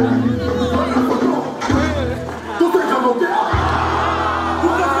Oubeli. Tout est convoqué.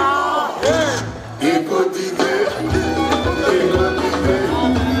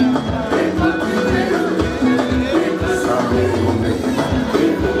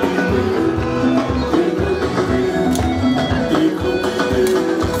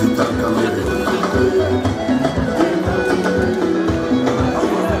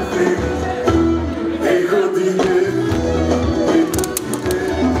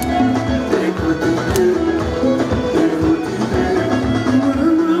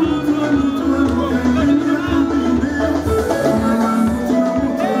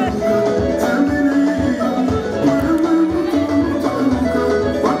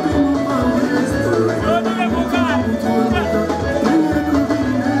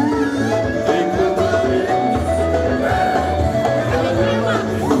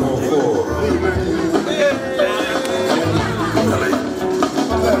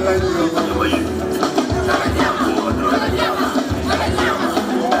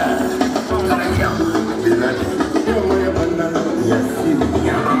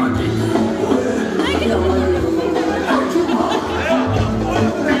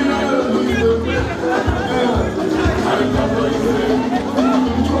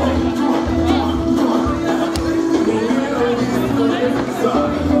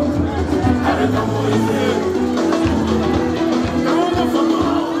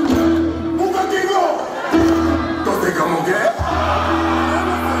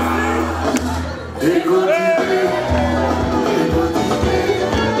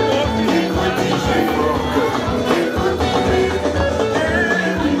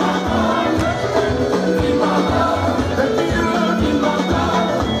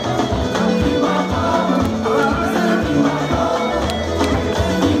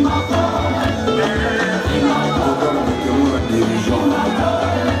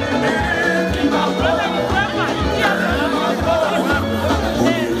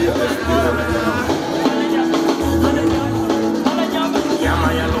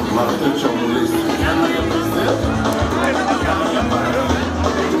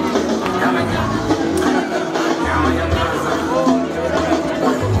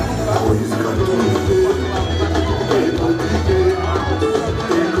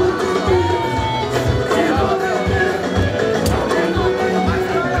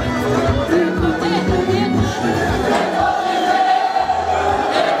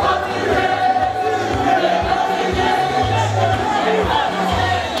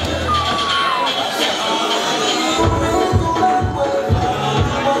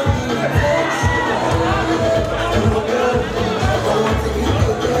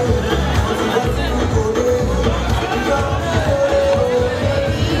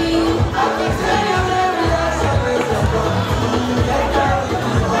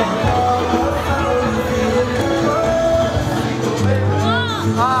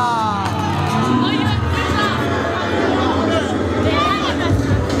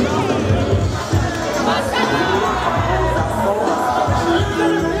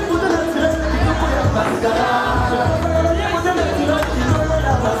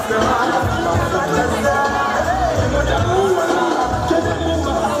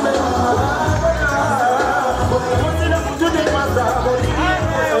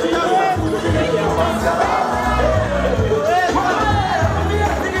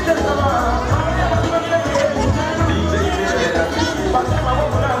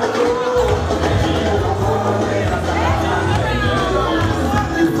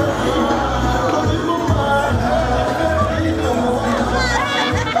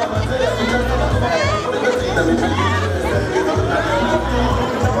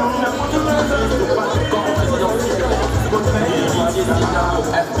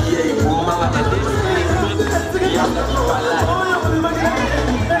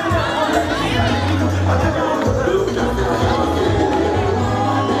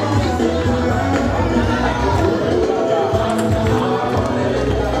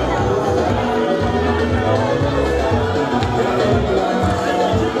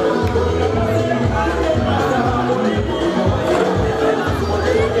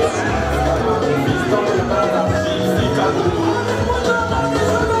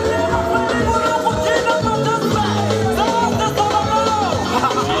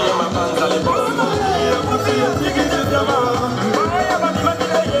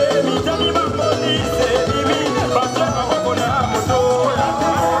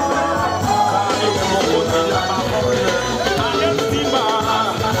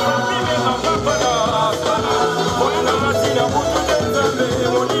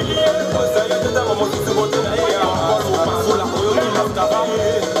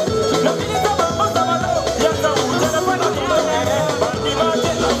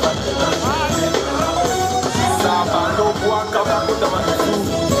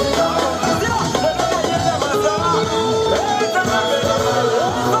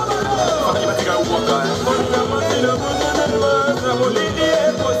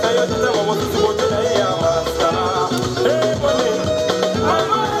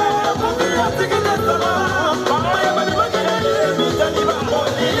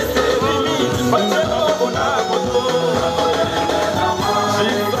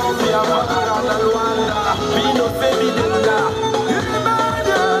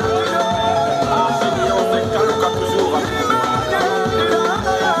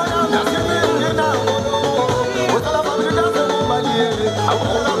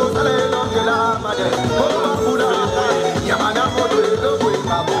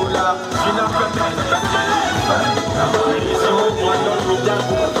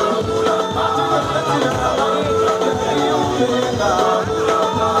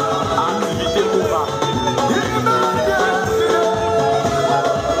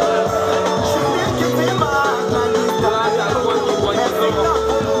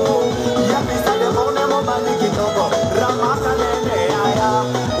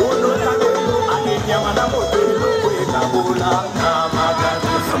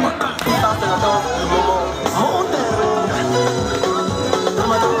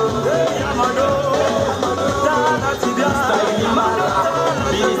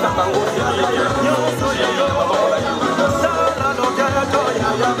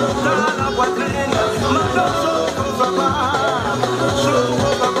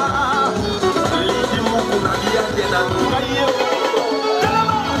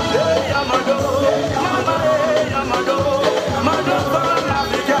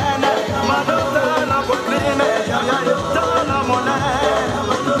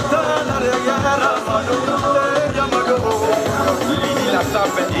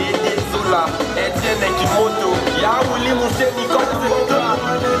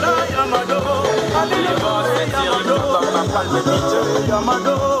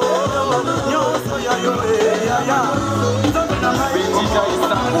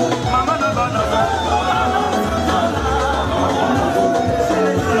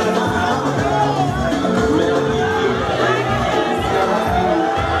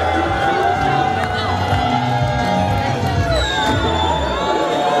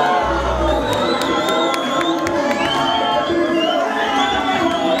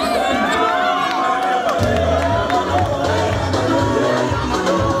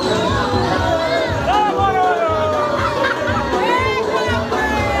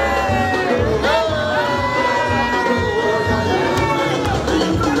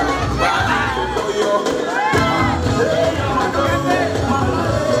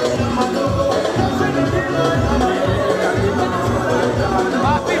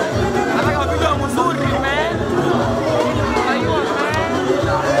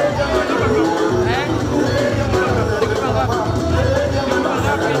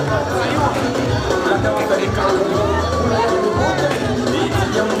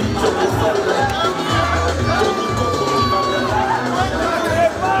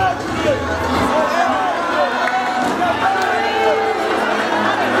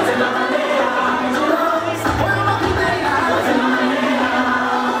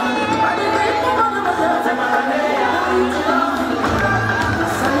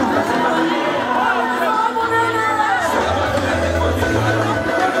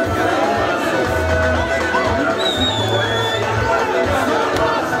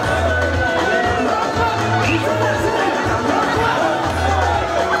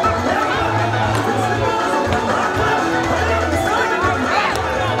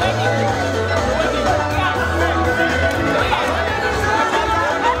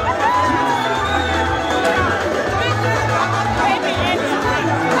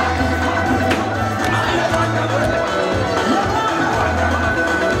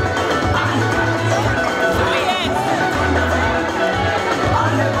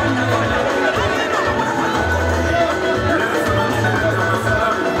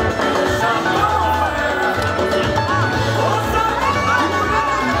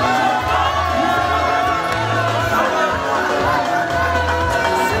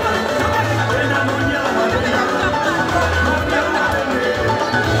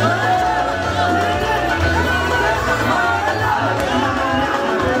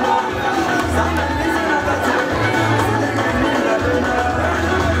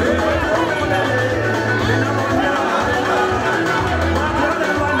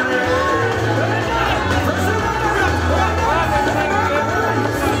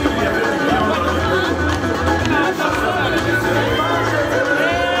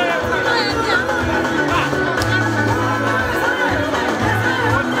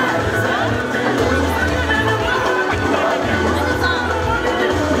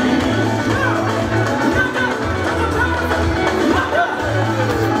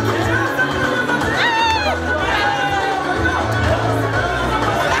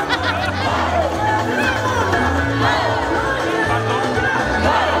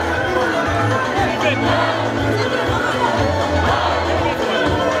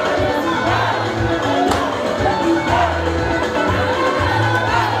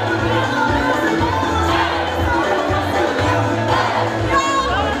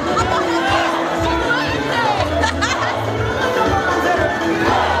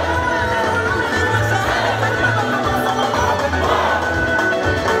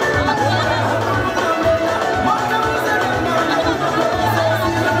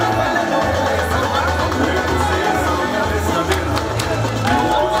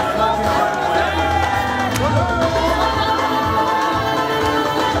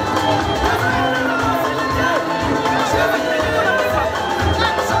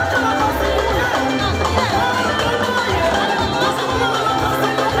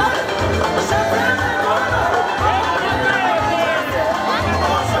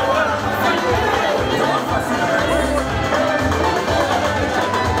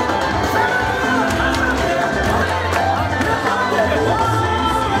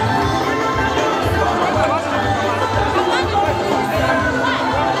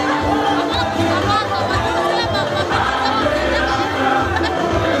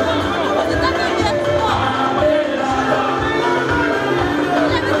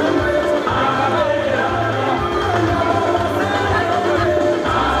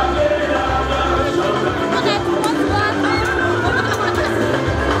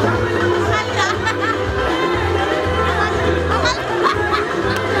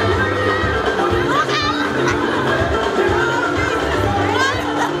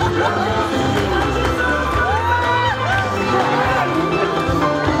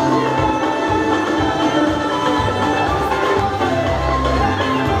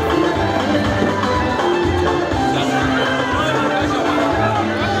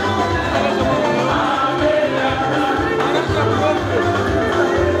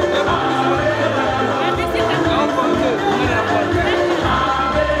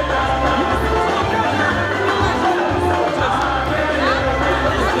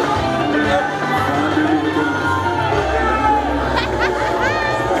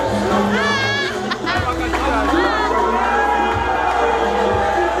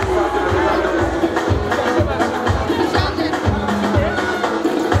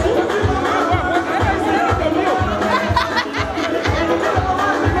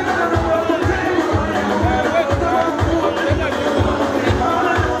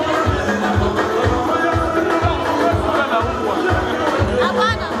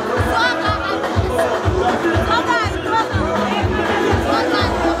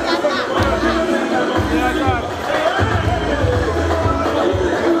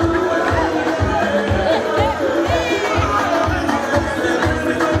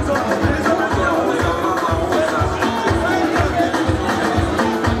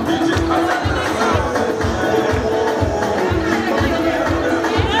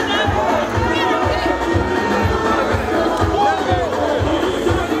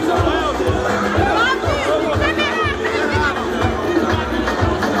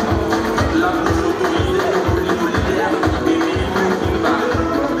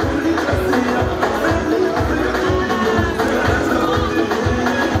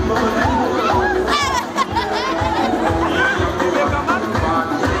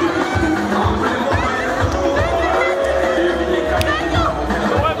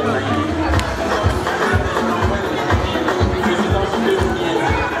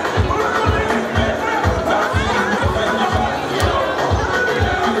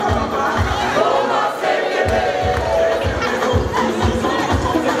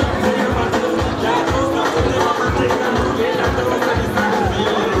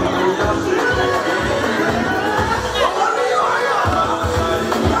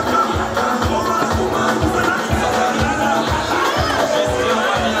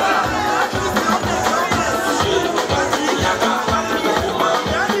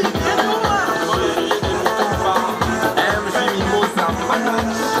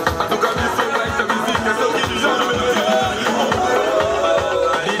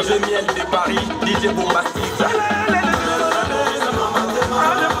 DJ Miel de Paris, DJ Bombastique.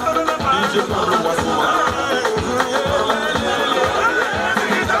 DJ Pablo Wassouma.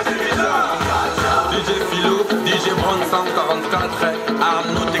 DJ Philo, DJ Bron 144,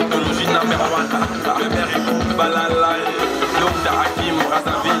 Arnaud Technologie number 1. Le Méricou, Balala, Dr. Hakim,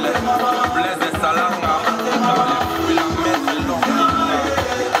 Brazzaville, Blaise Salanga, la maître Longine,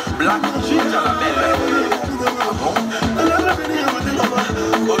 Black Ginger la belle.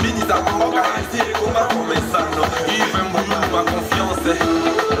 Obini sa maman garantie combat pour mes salons. Yves Mboulou, ma confiance.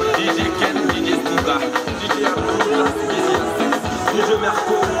 DJ Ken, DJ Stuga, DJ Abdou, DJ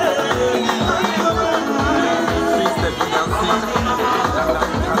Merco. Fils de Beyoncé.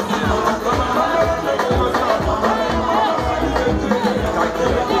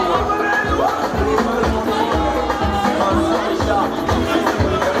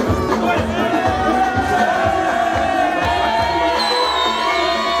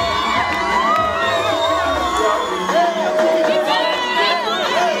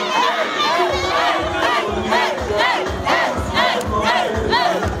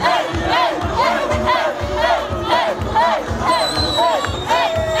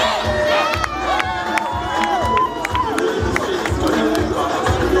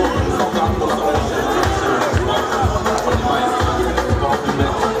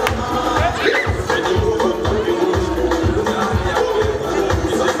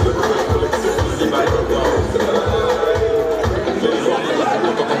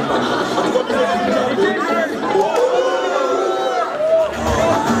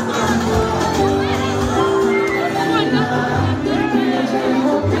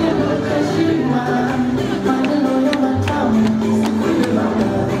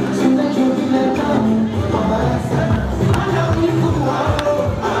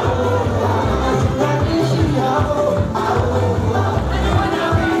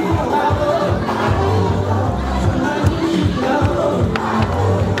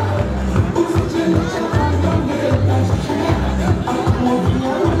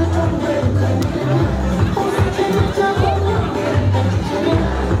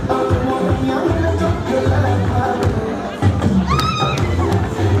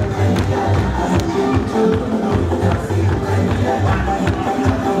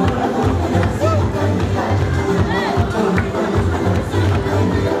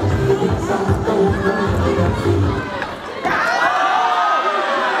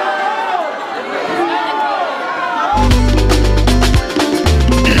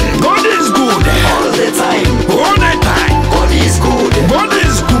 God is good all the time.